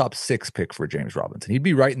give up a top 6 pick for James Robinson. He'd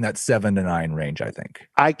be right in that 7 to 9 range, I think.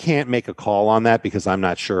 I can't make a call on that because I'm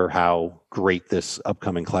not sure how great this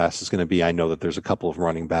upcoming class is going to be. I know that there's a couple of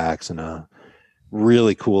running backs and a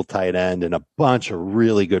really cool tight end and a bunch of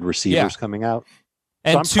really good receivers coming out.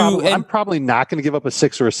 And so I'm probably not going to give up a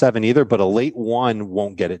 6 or a 7 either, but a late 1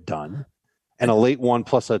 won't get it done. And a late 1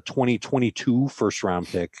 plus a 2022 first round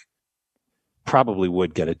pick probably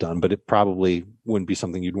would get it done, but it probably wouldn't be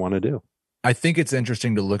something you'd want to do. I think it's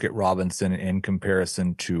interesting to look at Robinson in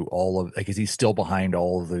comparison to is he still behind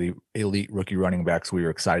all of the elite rookie running backs we were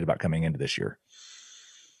excited about coming into this year?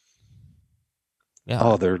 Yeah.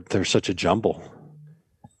 Oh, they're such a jumble.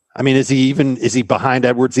 I mean, is he behind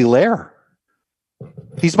Edwards-Helaire?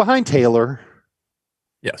 He's behind Taylor.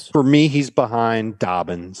 Yes. For me, he's behind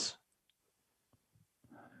Dobbins.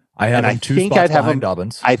 I have him 2 spots behind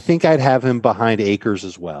Dobbins. I think I'd have him behind Akers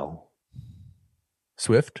as well.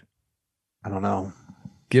 Swift? I don't know.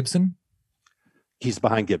 Gibson? He's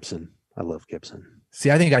behind Gibson. I love Gibson.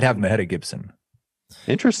 See, I think I'd have him ahead of Gibson.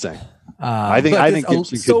 Interesting. I think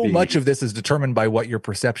Gibson so much of this is determined by what your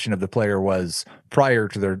perception of the player was prior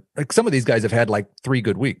to their. Like some of these guys have had 3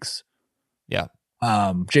 good weeks. Yeah.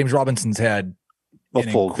 James Robinson's had an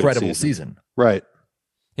incredible season. Right.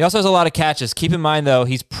 He also has a lot of catches. Keep in mind, though,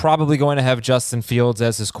 he's probably going to have Justin Fields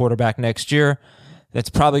as his quarterback next year. That's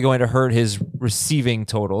probably going to hurt his receiving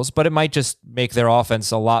totals, but it might just make their offense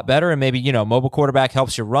a lot better. And maybe, mobile quarterback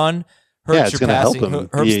helps you run, hurts your passing,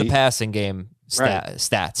 hurts the passing game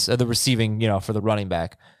stats, the receiving, for the running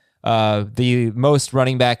back. The most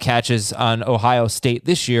running back catches on Ohio State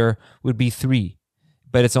this year would be 3,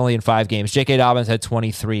 but it's only in 5 games. J.K. Dobbins had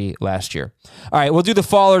 23 last year. All right, we'll do the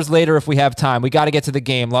fallers later if we have time. We got to get to the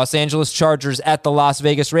game. Los Angeles Chargers at the Las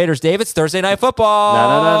Vegas Raiders. Dave, it's Thursday Night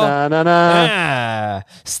Football.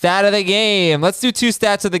 Stat of the game. Let's do 2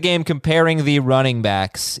 stats of the game comparing the running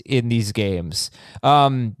backs in these games.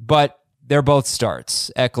 But they're both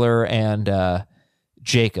starts, Eckler and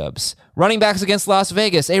Jacobs. Running backs against Las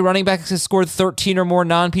Vegas. A running back has scored 13 or more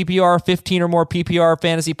non-PPR, 15 or more PPR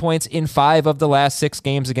fantasy points in 5 of the last 6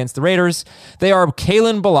 games against the Raiders. They are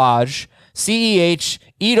Kalen Ballage, CEH,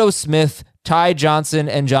 Ito Smith, Ty Johnson,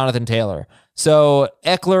 and Jonathan Taylor. So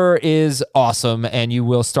Eckler is awesome, and you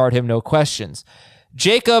will start him, no questions.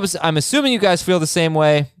 Jacobs, I'm assuming you guys feel the same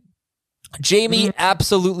way. Jamie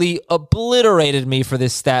absolutely obliterated me for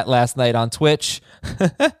this stat last night on Twitch.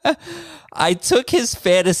 I took his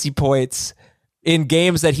fantasy points in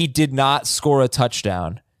games that he did not score a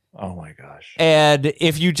touchdown. Oh my gosh. And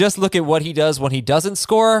if you just look at what he does when he doesn't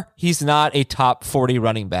score, he's not a top 40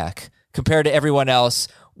 running back compared to everyone else,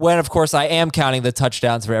 when, of course, I am counting the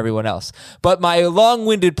touchdowns for everyone else. But my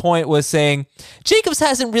long-winded point was saying Jacobs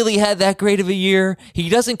hasn't really had that great of a year. He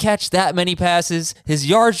doesn't catch that many passes. His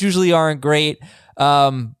yards usually aren't great.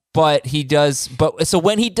 But he does. So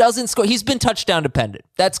when he doesn't score, he's been touchdown dependent.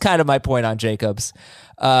 That's kind of my point on Jacobs.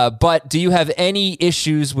 But do you have any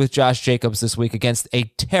issues with Josh Jacobs this week against a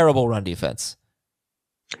terrible run defense?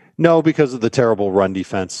 No, because of the terrible run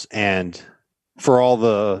defense, and for all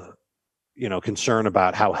the concern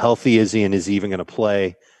about how healthy is he and is he even going to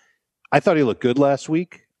play. I thought he looked good last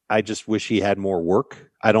week. I just wish he had more work.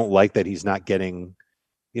 I don't like that he's not getting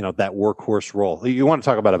that workhorse role. You want to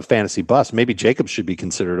talk about a fantasy bust? Maybe Jacobs should be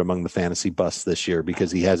considered among the fantasy busts this year because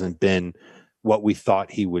he hasn't been what we thought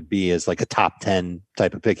he would be as like a top 10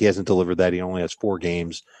 type of pick. He hasn't delivered that. He only has 4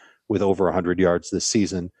 games with over 100 yards this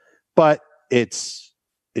season. But it's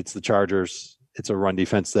the Chargers. It's a run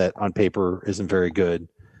defense that on paper isn't very good.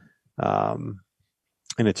 And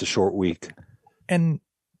it's a short week. And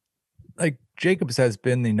Jacobs has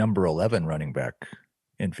been the number 11 running back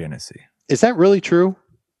in fantasy. Is that really true?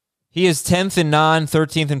 He is 10th in non,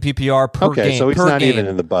 13th in PPR per game. Okay, so he's not even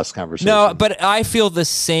in the bust conversation. No, but I feel the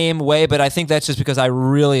same way, but I think that's just because I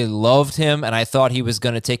really loved him and I thought he was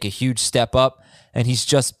going to take a huge step up, and he's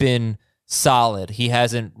just been solid. He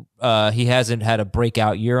hasn't had a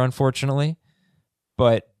breakout year, unfortunately.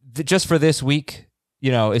 But just for this week,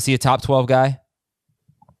 is he a top 12 guy?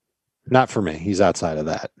 Not for me. He's outside of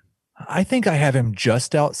that. I think I have him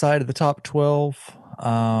just outside of the top 12.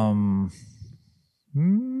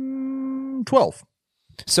 12.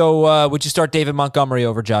 So would you start David Montgomery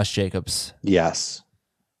over Josh Jacobs? Yes.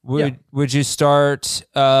 Would you start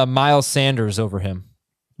Miles Sanders over him?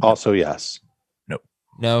 Also, yes.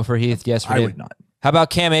 No for Heath. Yes for I Dave. would not. How about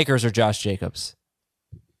Cam Akers or Josh Jacobs?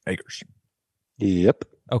 Akers. Yep.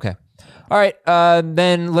 Okay. All right.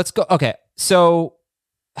 Then let's go. Okay. So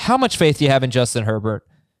how much faith do you have in Justin Herbert?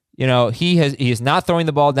 He is not throwing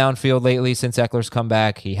the ball downfield lately since Eckler's come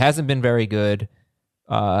back. He hasn't been very good.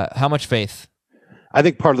 How much faith? I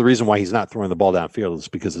think part of the reason why he's not throwing the ball downfield is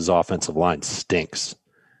because his offensive line stinks.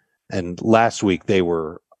 And last week they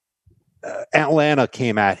were Atlanta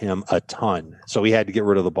came at him a ton, so he had to get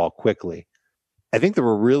rid of the ball quickly. I think there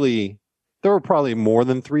were probably more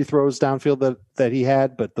than 3 throws downfield that he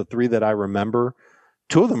had, but the 3 that I remember,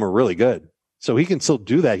 2 of them are really good. So he can still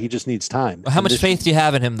do that. He just needs time. How much faith do you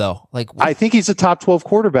have in him, though? I think he's a top 12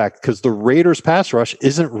 quarterback because the Raiders' pass rush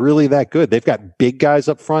isn't really that good. They've got big guys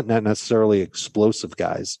up front, not necessarily explosive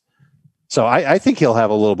guys. So I think he'll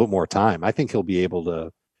have a little bit more time. I think he'll be able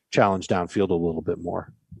to challenge downfield a little bit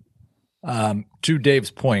more. To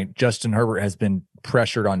Dave's point, Justin Herbert has been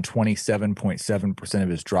pressured on 27.7% of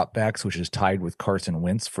his dropbacks, which is tied with Carson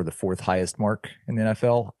Wentz for the 4th highest mark in the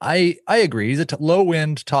NFL. I agree. He's a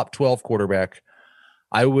low-end top 12 quarterback.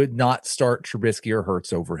 I would not start Trubisky or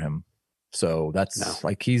Hurts over him. So that's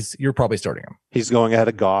you're probably starting him. He's going ahead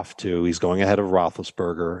of Goff too. He's going ahead of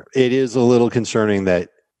Roethlisberger. It is a little concerning that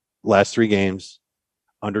last 3 games,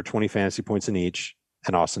 under 20 fantasy points in each,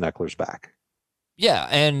 and Austin Eckler's back. Yeah,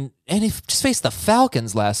 and he just faced the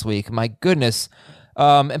Falcons last week. My goodness.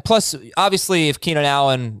 And plus, obviously, if Keenan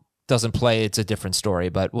Allen doesn't play, it's a different story.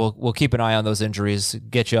 But we'll keep an eye on those injuries.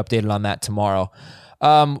 Get you updated on that tomorrow.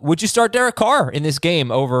 Would you start Derek Carr in this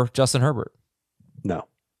game over Justin Herbert?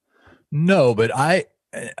 No, but I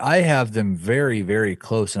have them very, very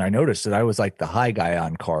close, and I noticed that I was like the high guy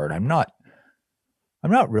on Carr. I'm not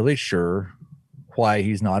really sure why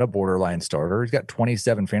he's not a borderline starter. He's got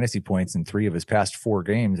 27 fantasy points in 3 of his past 4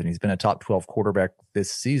 games, and he's been a top 12 quarterback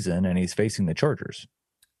this season, and he's facing the Chargers.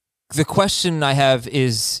 The question I have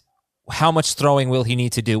is, how much throwing will he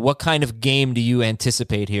need to do? What kind of game do you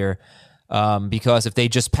anticipate here? Because if they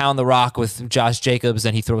just pound the rock with Josh Jacobs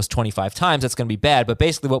and he throws 25 times, that's going to be bad. But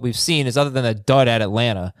basically what we've seen is, other than a dud at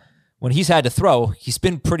Atlanta, when he's had to throw, he's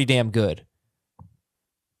been pretty damn good.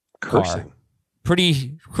 Cursing. Carr.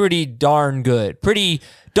 Pretty darn good. Pretty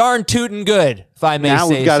darn tootin' good, if I may say so. Now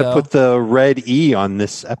we've got to put the red E on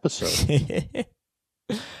this episode.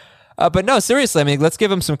 But no, seriously, I mean, let's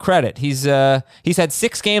give him some credit. He's had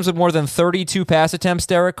 6 games with more than 32 pass attempts,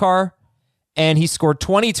 Derek Carr, and he scored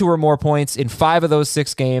 22 or more points in 5 of those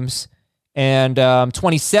 6 games, and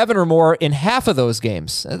 27 or more in half of those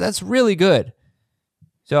games. That's really good.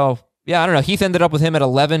 So, yeah, I don't know. Heath ended up with him at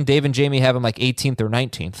 11. Dave and Jamie have him like 18th or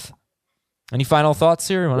 19th. Any final thoughts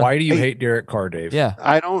here? Why do you hate Derek Carr, Dave? Yeah.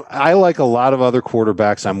 I like a lot of other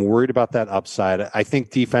quarterbacks. I'm worried about that upside. I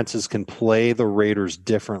think defenses can play the Raiders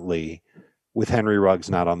differently with Henry Ruggs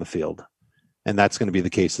not on the field. And that's going to be the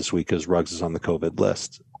case this week because Ruggs is on the COVID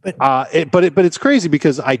list. But it's crazy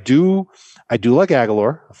because I do like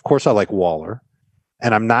Aguilar. Of course I like Waller.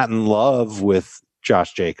 And I'm not in love with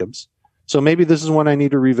Josh Jacobs. So maybe this is one I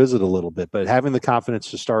need to revisit a little bit. But having the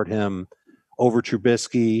confidence to start him over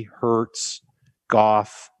Trubisky, Hurts,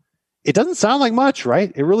 Goff. It doesn't sound like much,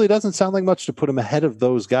 right? It really doesn't sound like much to put him ahead of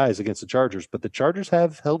those guys against the Chargers. But the Chargers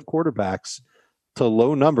have held quarterbacks to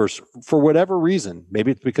low numbers for whatever reason.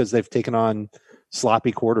 Maybe it's because they've taken on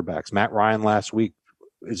sloppy quarterbacks. Matt Ryan last week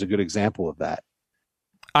is a good example of that.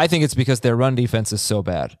 I think it's because their run defense is so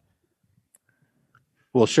bad.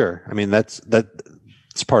 Well, sure. I mean, that's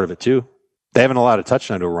part of it too. They haven't allowed a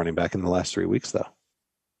touchdown to a running back in the last 3 weeks, though.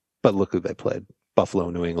 But look who they played: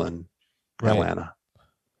 Buffalo, New England, Atlanta.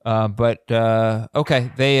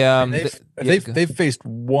 Okay, they've faced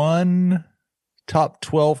one top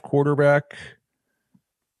 12 quarterback.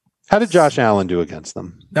 How did Josh Allen do against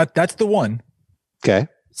them? That's the one. Okay,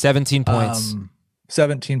 17 points.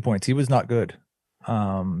 17 points. He was not good.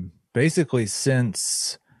 Basically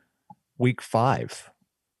since week 5.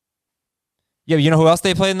 Yeah, you know who else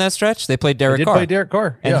they played in that stretch? They played Derek Carr. Play Derek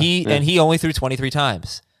Carr, and he only threw 23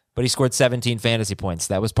 times. But he scored 17 fantasy points.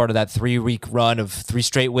 That was part of that 3-week run of 3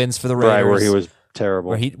 straight wins for the Raiders. Right, where he was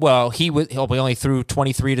terrible. He only threw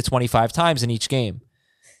 23 to 25 times in each game.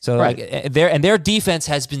 So their defense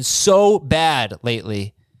has been so bad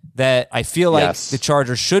lately that I feel like the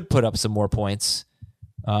Chargers should put up some more points.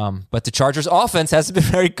 But the Chargers offense hasn't been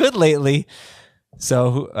very good lately.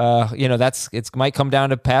 So, it might come down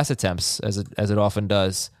to pass attempts as it often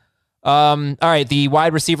does. All right. The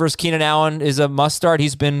wide receivers, Keenan Allen is a must start.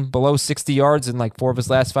 He's been below 60 yards in like 4 of his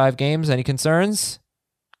last 5 games. Any concerns?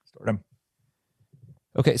 Start him.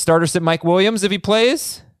 Okay. Starter sit Mike Williams if he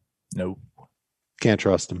plays? Nope. Can't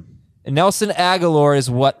trust him. And Nelson Aguilar is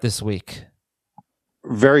what this week?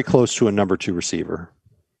 Very close to a number 2 receiver.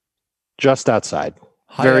 Just outside.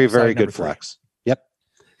 High very, upside very good number 3. flex. Yep.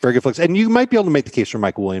 Very good flex. And you might be able to make the case for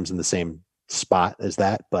Mike Williams in the same spot as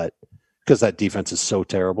that, but because that defense is so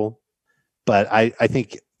terrible. But I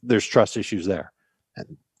think there's trust issues there.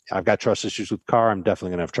 And I've got trust issues with Carr. I'm definitely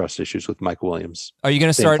going to have trust issues with Mike Williams. Are you going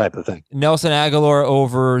to Same start type of thing. Nelson Aguilar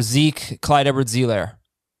over Zeke, Clyde Edwards-Helaire?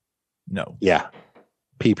 No. Yeah.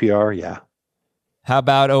 PPR, yeah. How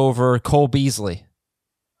about over Cole Beasley?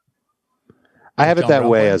 I have it John that Brown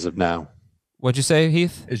way playing? as of now. What'd you say,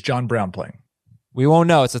 Heath? Is John Brown playing? We won't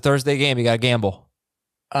know. It's a Thursday game. You got to gamble.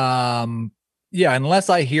 Yeah, unless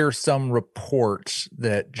I hear some report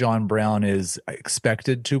that John Brown is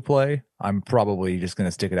expected to play, I'm probably just going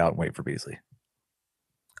to stick it out and wait for Beasley.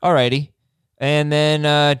 All righty. And then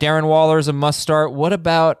Darren Waller is a must start. What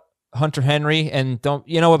about Hunter Henry? And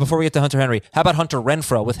before we get to Hunter Henry, how about Hunter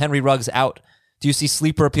Renfrow with Henry Ruggs out? Do you see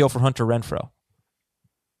sleeper appeal for Hunter Renfrow?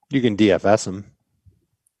 You can DFS him.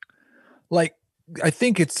 I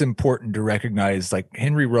think it's important to recognize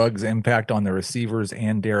Henry Ruggs' impact on the receivers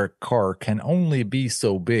and Derek Carr can only be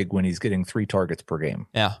so big when he's getting 3 targets per game.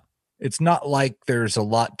 Yeah. It's not like there's a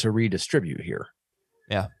lot to redistribute here.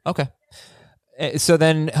 Yeah. Okay. So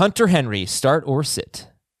then Hunter Henry, start or sit?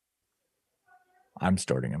 I'm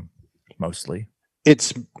starting him mostly.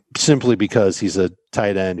 It's simply because he's a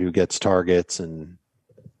tight end who gets targets and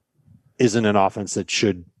isn't an offense that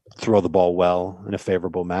should throw the ball well in a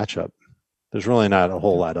favorable matchup. There's really not a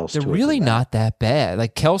whole lot else to it. They're really not that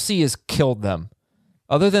bad. Kelsey has killed them.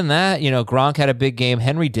 Other than that, Gronk had a big game.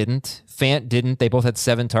 Henry didn't. Fant didn't. They both had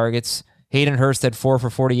 7 targets. Hayden Hurst had 4 for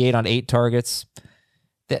 48 on 8 targets.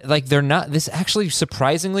 They're not. This actually,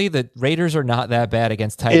 surprisingly, the Raiders are not that bad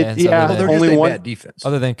against tight ends. They're only just a bad defense.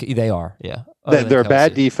 Other than they are, yeah. They're a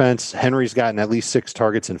bad defense. Henry's gotten at least 6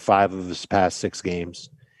 targets in 5 of his past 6 games.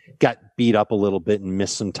 Got beat up a little bit and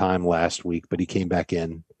missed some time last week, but he came back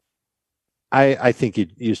in. I think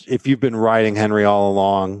if you've been riding Henry all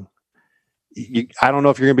along, I don't know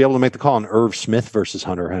if you're going to be able to make the call on Irv Smith versus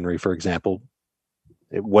Hunter Henry, for example.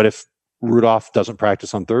 What if Rudolph doesn't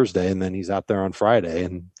practice on Thursday and then he's out there on Friday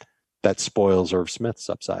and that spoils Irv Smith's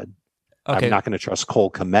upside? Okay. I'm not going to trust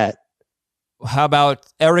Cole Kmet. How about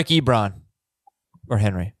Eric Ebron or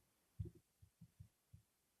Henry?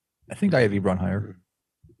 I think I have Ebron higher.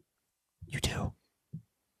 You do.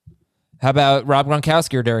 How about Rob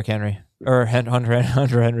Gronkowski or Derrick Henry? Or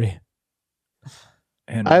Hunter Henry?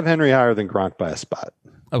 I have Henry higher than Gronk by a spot.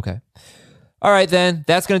 Okay. All right, then.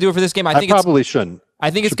 That's going to do it for this game. I think probably shouldn't.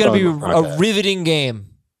 I think it's going to be a riveting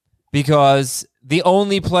game because the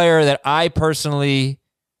only player that I personally,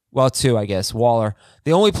 2, I guess, Waller.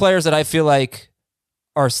 The only players that I feel like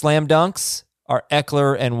are slam dunks are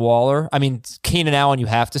Eckler and Waller. I mean, Keenan Allen you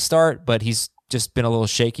have to start, but he's just been a little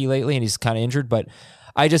shaky lately and he's kind of injured, but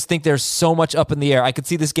I just think there's so much up in the air. I could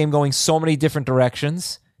see this game going so many different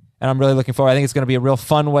directions, and I'm really looking forward. I think it's going to be a real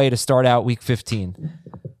fun way to start out Week 15.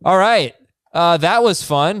 All right. That was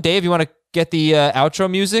fun. Dave, you want to get the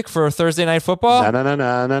outro music for Thursday Night Football?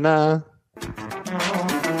 Na.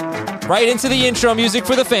 Right into the intro music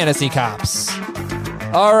for the Fantasy Cops.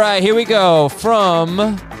 All right, here we go.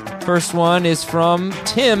 First one is from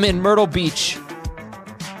Tim in Myrtle Beach.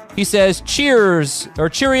 He says, cheers, or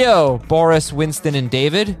cheerio, Boris, Winston, and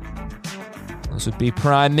David. Those would be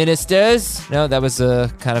prime ministers. No, that was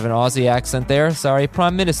a kind of an Aussie accent there. Sorry,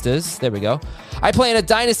 prime ministers. There we go. I play in a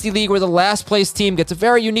Dynasty league where the last place team gets a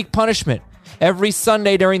very unique punishment. Every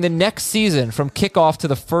Sunday during the next season, from kickoff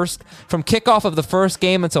of the first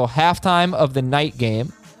game until halftime of the night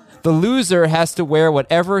game, the loser has to wear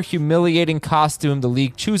whatever humiliating costume the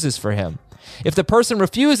league chooses for him. If the person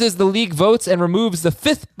refuses, the league votes and removes the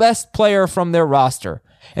 5th best player from their roster,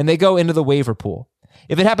 and they go into the waiver pool.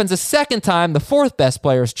 If it happens a second time, the 4th best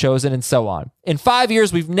player is chosen, and so on. In 5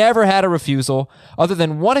 years, we've never had a refusal, other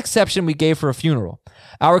than one exception we gave for a funeral.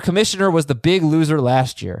 Our commissioner was the big loser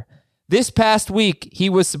last year. This past week, he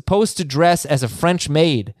was supposed to dress as a French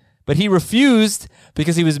maid, but he refused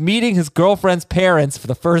because he was meeting his girlfriend's parents for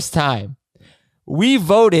the first time. We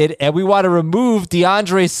voted and we want to remove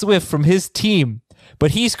DeAndre Swift from his team,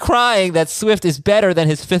 but he's crying that Swift is better than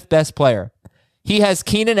his 5th best player. He has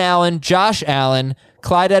Keenan Allen, Josh Allen,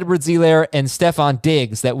 Clyde Edwards-Helaire, and Stephon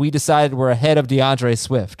Diggs that we decided were ahead of DeAndre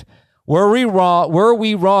Swift. Were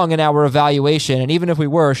we wrong in our evaluation? And even if we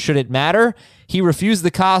were, should it matter? He refused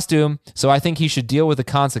the costume, so I think he should deal with the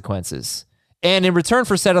consequences. And in return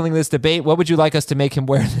for settling this debate, what would you like us to make him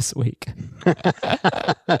wear this week?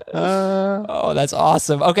 Oh, that's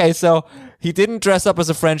awesome. Okay, so he didn't dress up as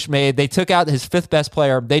a French maid. They took out his fifth best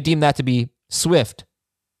player. They deemed that to be Swift.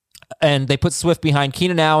 And they put Swift behind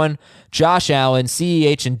Keenan Allen, Josh Allen,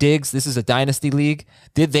 CEH, and Diggs. This is a dynasty league.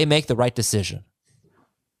 Did they make the right decision?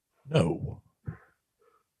 No.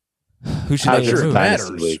 Who should they sure it remove?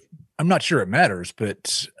 matters. I'm not sure it matters,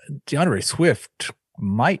 but DeAndre Swift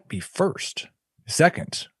might be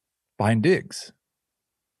second, behind Diggs.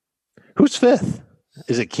 Who's fifth?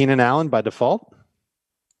 Is it Keenan Allen by default?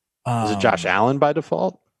 Is it Josh Allen by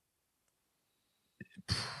default?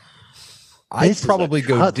 I'd probably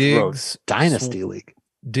go Diggs, Dynasty League.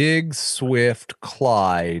 Diggs, Swift,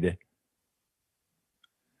 Clyde.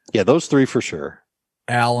 Yeah, those three for sure.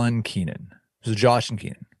 Allen, Keenan. So Josh and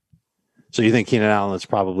Keenan. So you think Keenan Allen is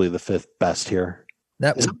probably the fifth best here?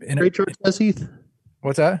 That is that trade chart says, Heath?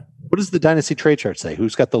 What's that? What does the Dynasty trade chart say?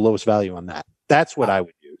 Who's got the lowest value on that? That's what I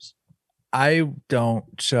would use. I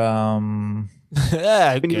don't. When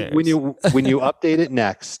you update it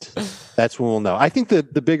next, that's when we'll know. I think the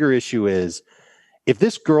bigger issue is if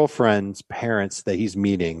this girlfriend's parents that he's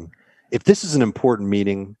meeting, if this is an important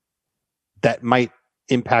meeting that might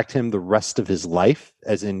impact him the rest of his life,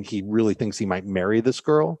 as in he really thinks he might marry this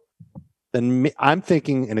girl, then I'm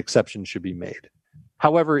thinking an exception should be made.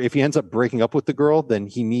 However, if he ends up breaking up with the girl, then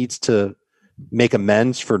he needs to make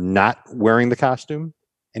amends for not wearing the costume,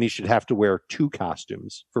 and he should have to wear 2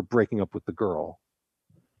 costumes for breaking up with the girl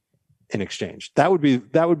in exchange. That would be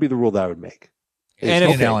the rule that I would make. And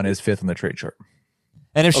if Allen is fifth on the trade chart.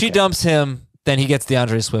 And if she dumps him, then he gets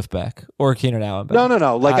DeAndre Swift back or Keenan Allen back.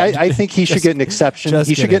 No. Like I think he should get an exception.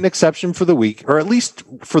 He should get an exception for the week, or at least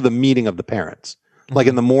for the meeting of the parents. Like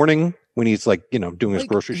in the morning when he's doing his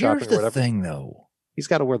grocery shopping or whatever. Here's the thing, though. He's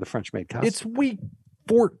got to wear the French maid costume. It's week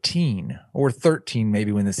 14 or 13,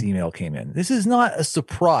 maybe, when this email came in. This is not a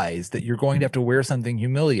surprise that you're going to have to wear something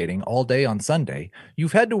humiliating all day on Sunday.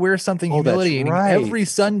 You've had to wear something humiliating every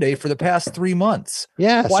Sunday for the past 3 months.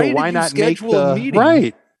 Yeah, why not schedule a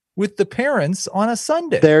meeting with the parents on a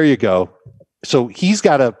Sunday? There you go. So he's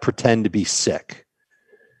got to pretend to be sick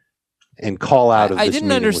and call out of this. I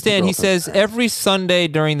didn't understand. He says every Sunday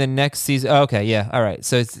during the next season. Okay, yeah, all right.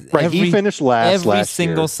 So it's he finished last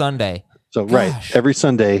single year. Sunday. So every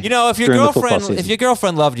Sunday. If your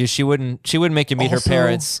girlfriend loved you, she wouldn't make you meet her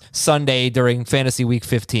parents Sunday during fantasy week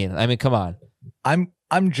 15. I mean, come on. I'm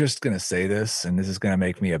just gonna say this, and this is gonna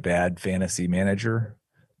make me a bad fantasy manager,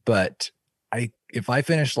 but if I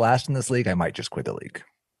finish last in this league, I might just quit the league.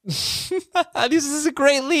 This is a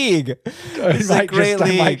great league. I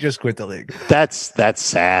might just quit the league. That's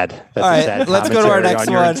sad. That's all right, sad. Let's go to our next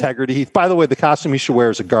on one. Your integrity. By the way, the costume he should wear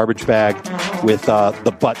is a garbage bag with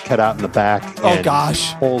the butt cut out in the back. Oh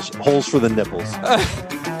gosh, holes for the nipples.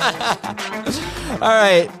 All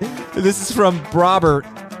right, this is from Robert.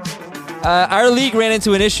 Our league ran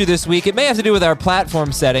into an issue this week. It may have to do with our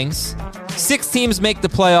platform settings. 6 teams make the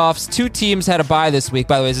playoffs. 2 teams had a bye this week.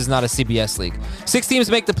 By the way, this is not a CBS league. 6 teams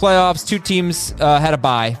make the playoffs. 2 teams had a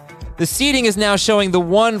bye. The seeding is now showing the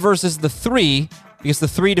 1 versus the 3 because the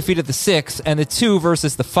 3 defeated the 6, and the 2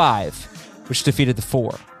 versus the 5, which defeated the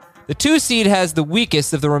 4. The 2 seed has the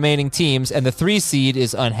weakest of the remaining teams, and the 3 seed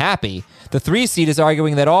is unhappy. The 3 seed is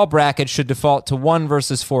arguing that all brackets should default to 1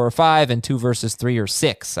 versus 4 or 5 and 2 versus 3 or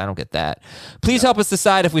 6. I don't get that. Please help us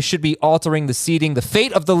decide if we should be altering the seeding. The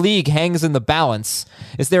fate of the league hangs in the balance.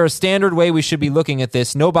 Is there a standard way we should be looking at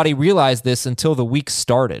this? Nobody realized this until the week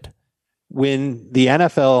started. When the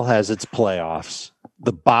NFL has its playoffs,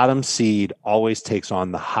 the bottom seed always takes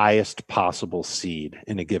on the highest possible seed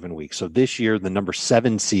in a given week. So this year, the number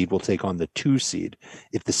 7 seed will take on the 2 seed.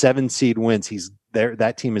 If the 7 seed wins,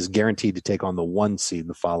 that team is guaranteed to take on the 1 seed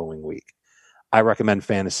the following week. I recommend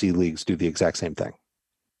fantasy leagues do the exact same thing.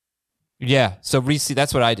 Yeah, so reseed.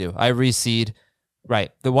 That's what I do. I reseed. Right.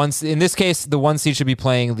 In this case, the 1 seed should be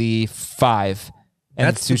playing the 5.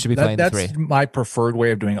 And the 2 should be playing the 3. That's my preferred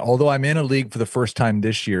way of doing it. Although I'm in a league for the first time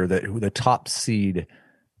this year that the top seed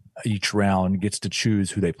each round gets to choose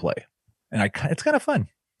who they play. And it's kind of fun.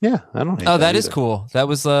 Yeah, I don't hate that is cool. That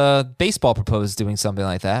was baseball proposed doing something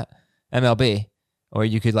like that. MLB. Or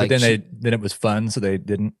you could then it was fun, so they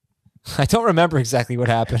didn't. I don't remember exactly what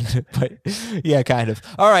happened, but yeah, kind of.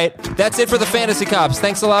 All right, that's it for the Fantasy Cops.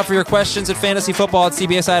 Thanks a lot for your questions at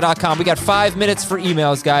fantasyfootball@cbsi.com. We got 5 minutes for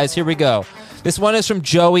emails, guys. Here we go. This one is from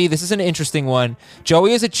Joey. This is an interesting one.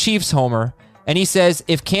 Joey is a Chiefs homer, And he says,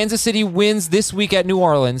 if Kansas City wins this week at New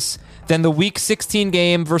Orleans, then the Week 16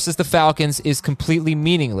 game versus the Falcons is completely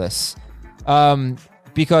meaningless.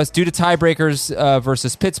 Because due to tiebreakers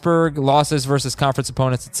versus Pittsburgh, losses versus conference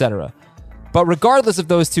opponents, etc. But regardless of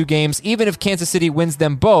those two games, even if Kansas City wins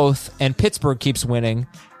them both and Pittsburgh keeps winning,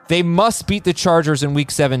 they must beat the Chargers in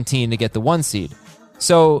Week 17 to get the 1 seed.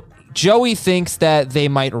 So Joey thinks that they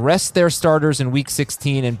might rest their starters in Week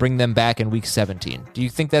 16 and bring them back in Week 17. Do you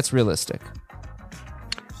think that's realistic?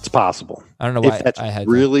 It's possible. I don't know why if that's I had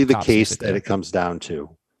really the opposite case there. that it comes down to.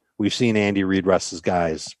 We've seen Andy Reid rest his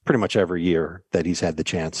guys pretty much every year that he's had the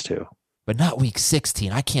chance to. But not Week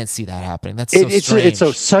 16. I can't see that happening. That's so strange.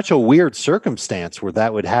 It's such a weird circumstance where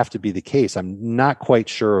that would have to be the case. I'm not quite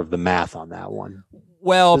sure of the math on that one.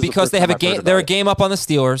 Well, This is the because first they have time a I've heard game. about They're a it. game up on the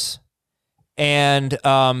Steelers, and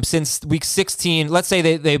since Week 16, let's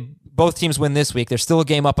say they both teams win this week, they're still a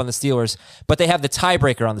game up on the Steelers, but they have the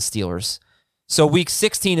tiebreaker on the Steelers. So Week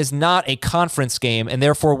 16 is not a conference game, and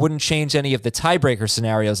therefore wouldn't change any of the tiebreaker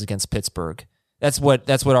scenarios against Pittsburgh. That's what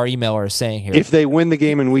our emailer is saying here. If they win the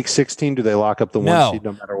game in Week 16, do they lock up the no, 1 seed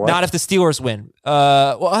no matter what? not if the Steelers win.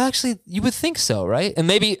 Well, actually, you would think so, right? And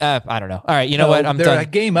maybe I don't know. All right, you know what? I'm they're done. a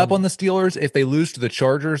game up on the Steelers. If they lose to the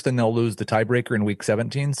Chargers, then they'll lose the tiebreaker in Week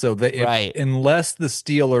 17. So Right. unless the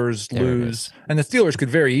Steelers There it lose, is. and the Steelers could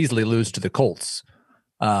very easily lose to the Colts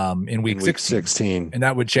in Week 16, and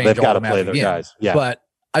that would change They've all got the to math play their again. guys. Yeah. But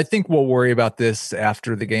I think we'll worry about this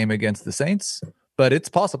after the game against the Saints. But it's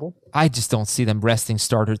possible. I just don't see them resting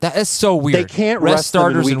starters. That is so weird. They can't rest rest them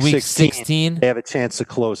starters in in Week Week 16. They have a chance to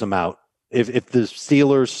close them out. If the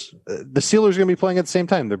Steelers are going to be playing at the same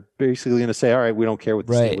time, they're basically going to say, all right, we don't care what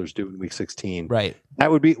the Right. Steelers do in Week 16. Right.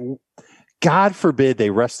 That would be, God forbid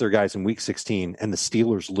they rest their guys in Week 16 and the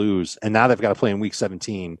Steelers lose. And now they've got to play in Week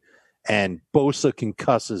 17. And Bosa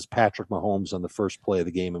concusses Patrick Mahomes on the first play of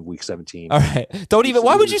the game in Week 17. All right. Don't even.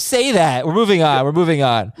 Why would you say that? We're moving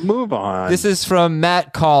on. Move on. This is from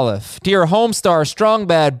Matt Coliff. Dear Homestar, Strong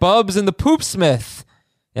Bad, Bubs, and the Poopsmith.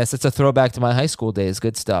 Yes, it's a throwback to my high school days.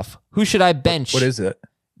 Good stuff. Who should I bench? What is it?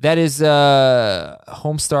 That is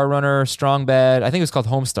Homestar Runner, Strong Bad. I think it was called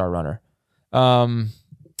Homestar Runner.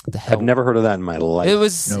 The hell? I've never heard of that in my life. It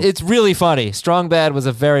was. Nope. It's really funny. Strong Bad was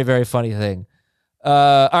a very, very funny thing.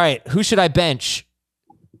 All right, who should I bench?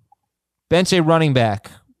 Bench a running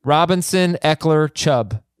back. Robinson, Eckler,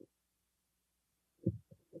 Chubb.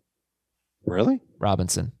 Really?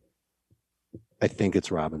 Robinson. I think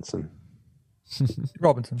it's Robinson.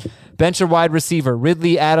 Robinson. Bench a wide receiver.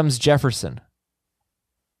 Ridley, Adams, Jefferson.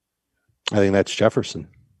 I think that's Jefferson.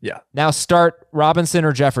 Yeah. Now start Robinson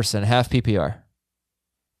or Jefferson, half PPR.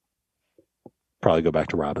 Probably go back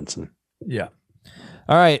to Robinson. Yeah.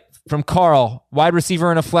 All right, from Carl, wide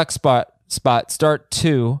receiver in a flex spot. Start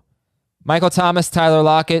 2. Michael Thomas, Tyler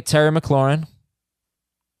Lockett, Terry McLaurin.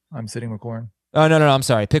 I'm sitting McLaurin. Oh, no, I'm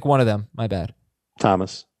sorry. Pick one of them. My bad.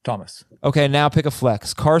 Thomas. Okay, now pick a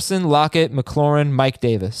flex. Carson, Lockett, McLaurin, Mike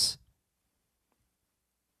Davis.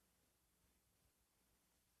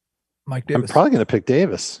 Mike I'm Davis. probably going to pick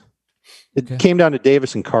Davis. It Okay. came down to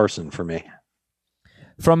Davis and Carson for me.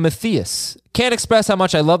 From Matthias. Can't express how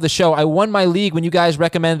much I love the show. I won my league when you guys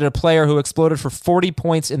recommended a player who exploded for 40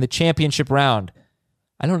 points in the championship round.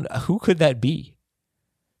 I don't know. Who could that be?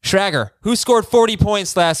 Schrager, who scored 40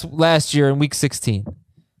 points last year in Week 16?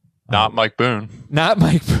 Not Mike Boone. Not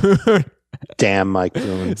Mike Boone. Damn, Mike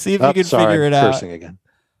Boone. See if you can figure it out. Cursing again.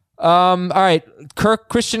 All right. Kirk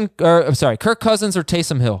Cousins or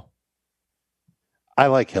Taysom Hill? I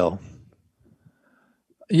like Hill.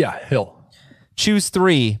 Yeah, Hill. Choose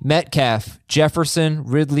 3. Metcalf, Jefferson,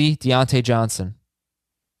 Ridley, Deontay Johnson.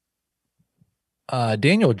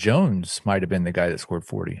 Daniel Jones might have been the guy that scored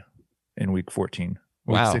 40 in Week 14.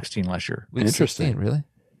 Week Wow. 16 last year. Week Interesting. 16, really?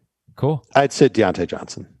 Cool. I'd say Deontay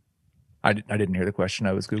Johnson. I didn't hear the question.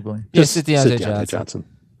 I was Googling. Yes, it's Deontay Deontay Johnson.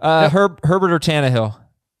 Johnson. Herbert or Tannehill?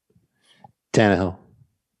 Tannehill.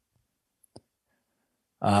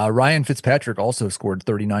 Ryan Fitzpatrick also scored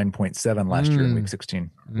 39.7 last year in Week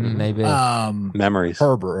 16. Maybe. Memories.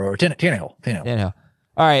 Herbert or Tannehill. Tannehill.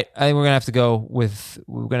 All right. I think we're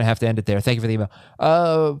going to have to end it there. Thank you for the email.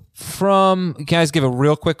 Can you guys give a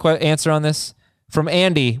real quick answer on this? From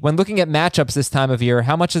Andy, when looking at matchups this time of year,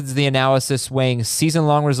 how much is the analysis weighing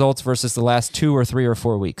season-long results versus the last 2 or 3 or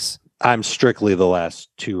 4 weeks? I'm strictly the last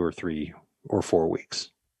 2 or 3 or 4 weeks.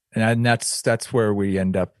 And that's where we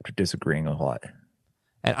end up disagreeing a lot.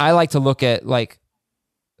 And I like to look at,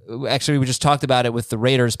 actually, we just talked about it with the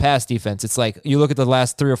Raiders' pass defense. It's like you look at the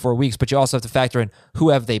last 3 or 4 weeks, but you also have to factor in who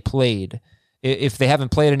have they played. if they haven't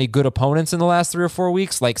played any good opponents in the last 3 or 4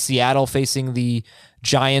 weeks, like Seattle facing the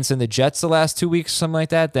Giants and the Jets the last 2 weeks, something like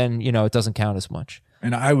that, then, it doesn't count as much.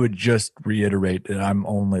 And I would just reiterate that I'm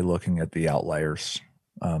only looking at the outliers.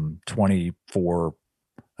 24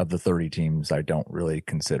 of the 30 teams I don't really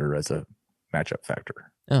consider as a matchup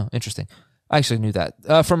factor. Oh, interesting. I actually knew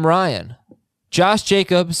that. From Ryan, Josh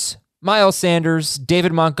Jacobs, Miles Sanders,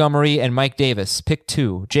 David Montgomery, and Mike Davis. Pick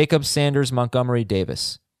 2. Jacobs, Sanders, Montgomery,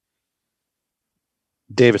 Davis.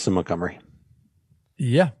 Davis and Montgomery.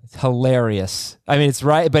 Yeah. It's hilarious. I mean, it's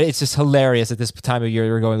right, but it's just hilarious at this time of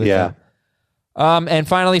year we're going with that. And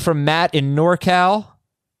finally, from Matt in NorCal,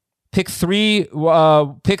 pick 3 in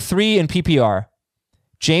PPR.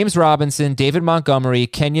 James Robinson, David Montgomery,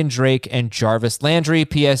 Kenyon Drake, and Jarvis Landry.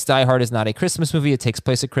 P.S. Die Hard is not a Christmas movie. It takes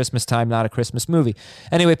place at Christmas time, not a Christmas movie.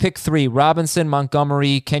 Anyway, pick 3. Robinson,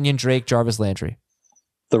 Montgomery, Kenyon Drake, Jarvis Landry.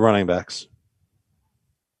 The running backs.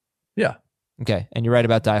 Yeah. Okay, and you're right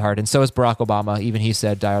about Die Hard. And so is Barack Obama. Even he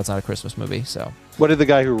said Die Hard's not a Christmas movie. So, what did the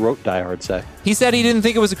guy who wrote Die Hard say? He said he didn't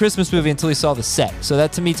think it was a Christmas movie until he saw the set. So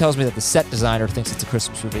that to me tells me that the set designer thinks it's a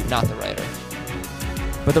Christmas movie, not the writer.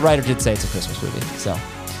 But the writer did say it's a Christmas movie. So,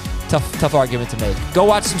 tough argument to make. Go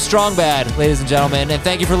watch some Strong Bad, ladies and gentlemen. And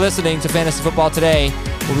thank you for listening to Fantasy Football Today.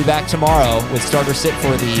 We'll be back tomorrow with Starter Sit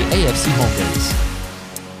for the AFC Home Games.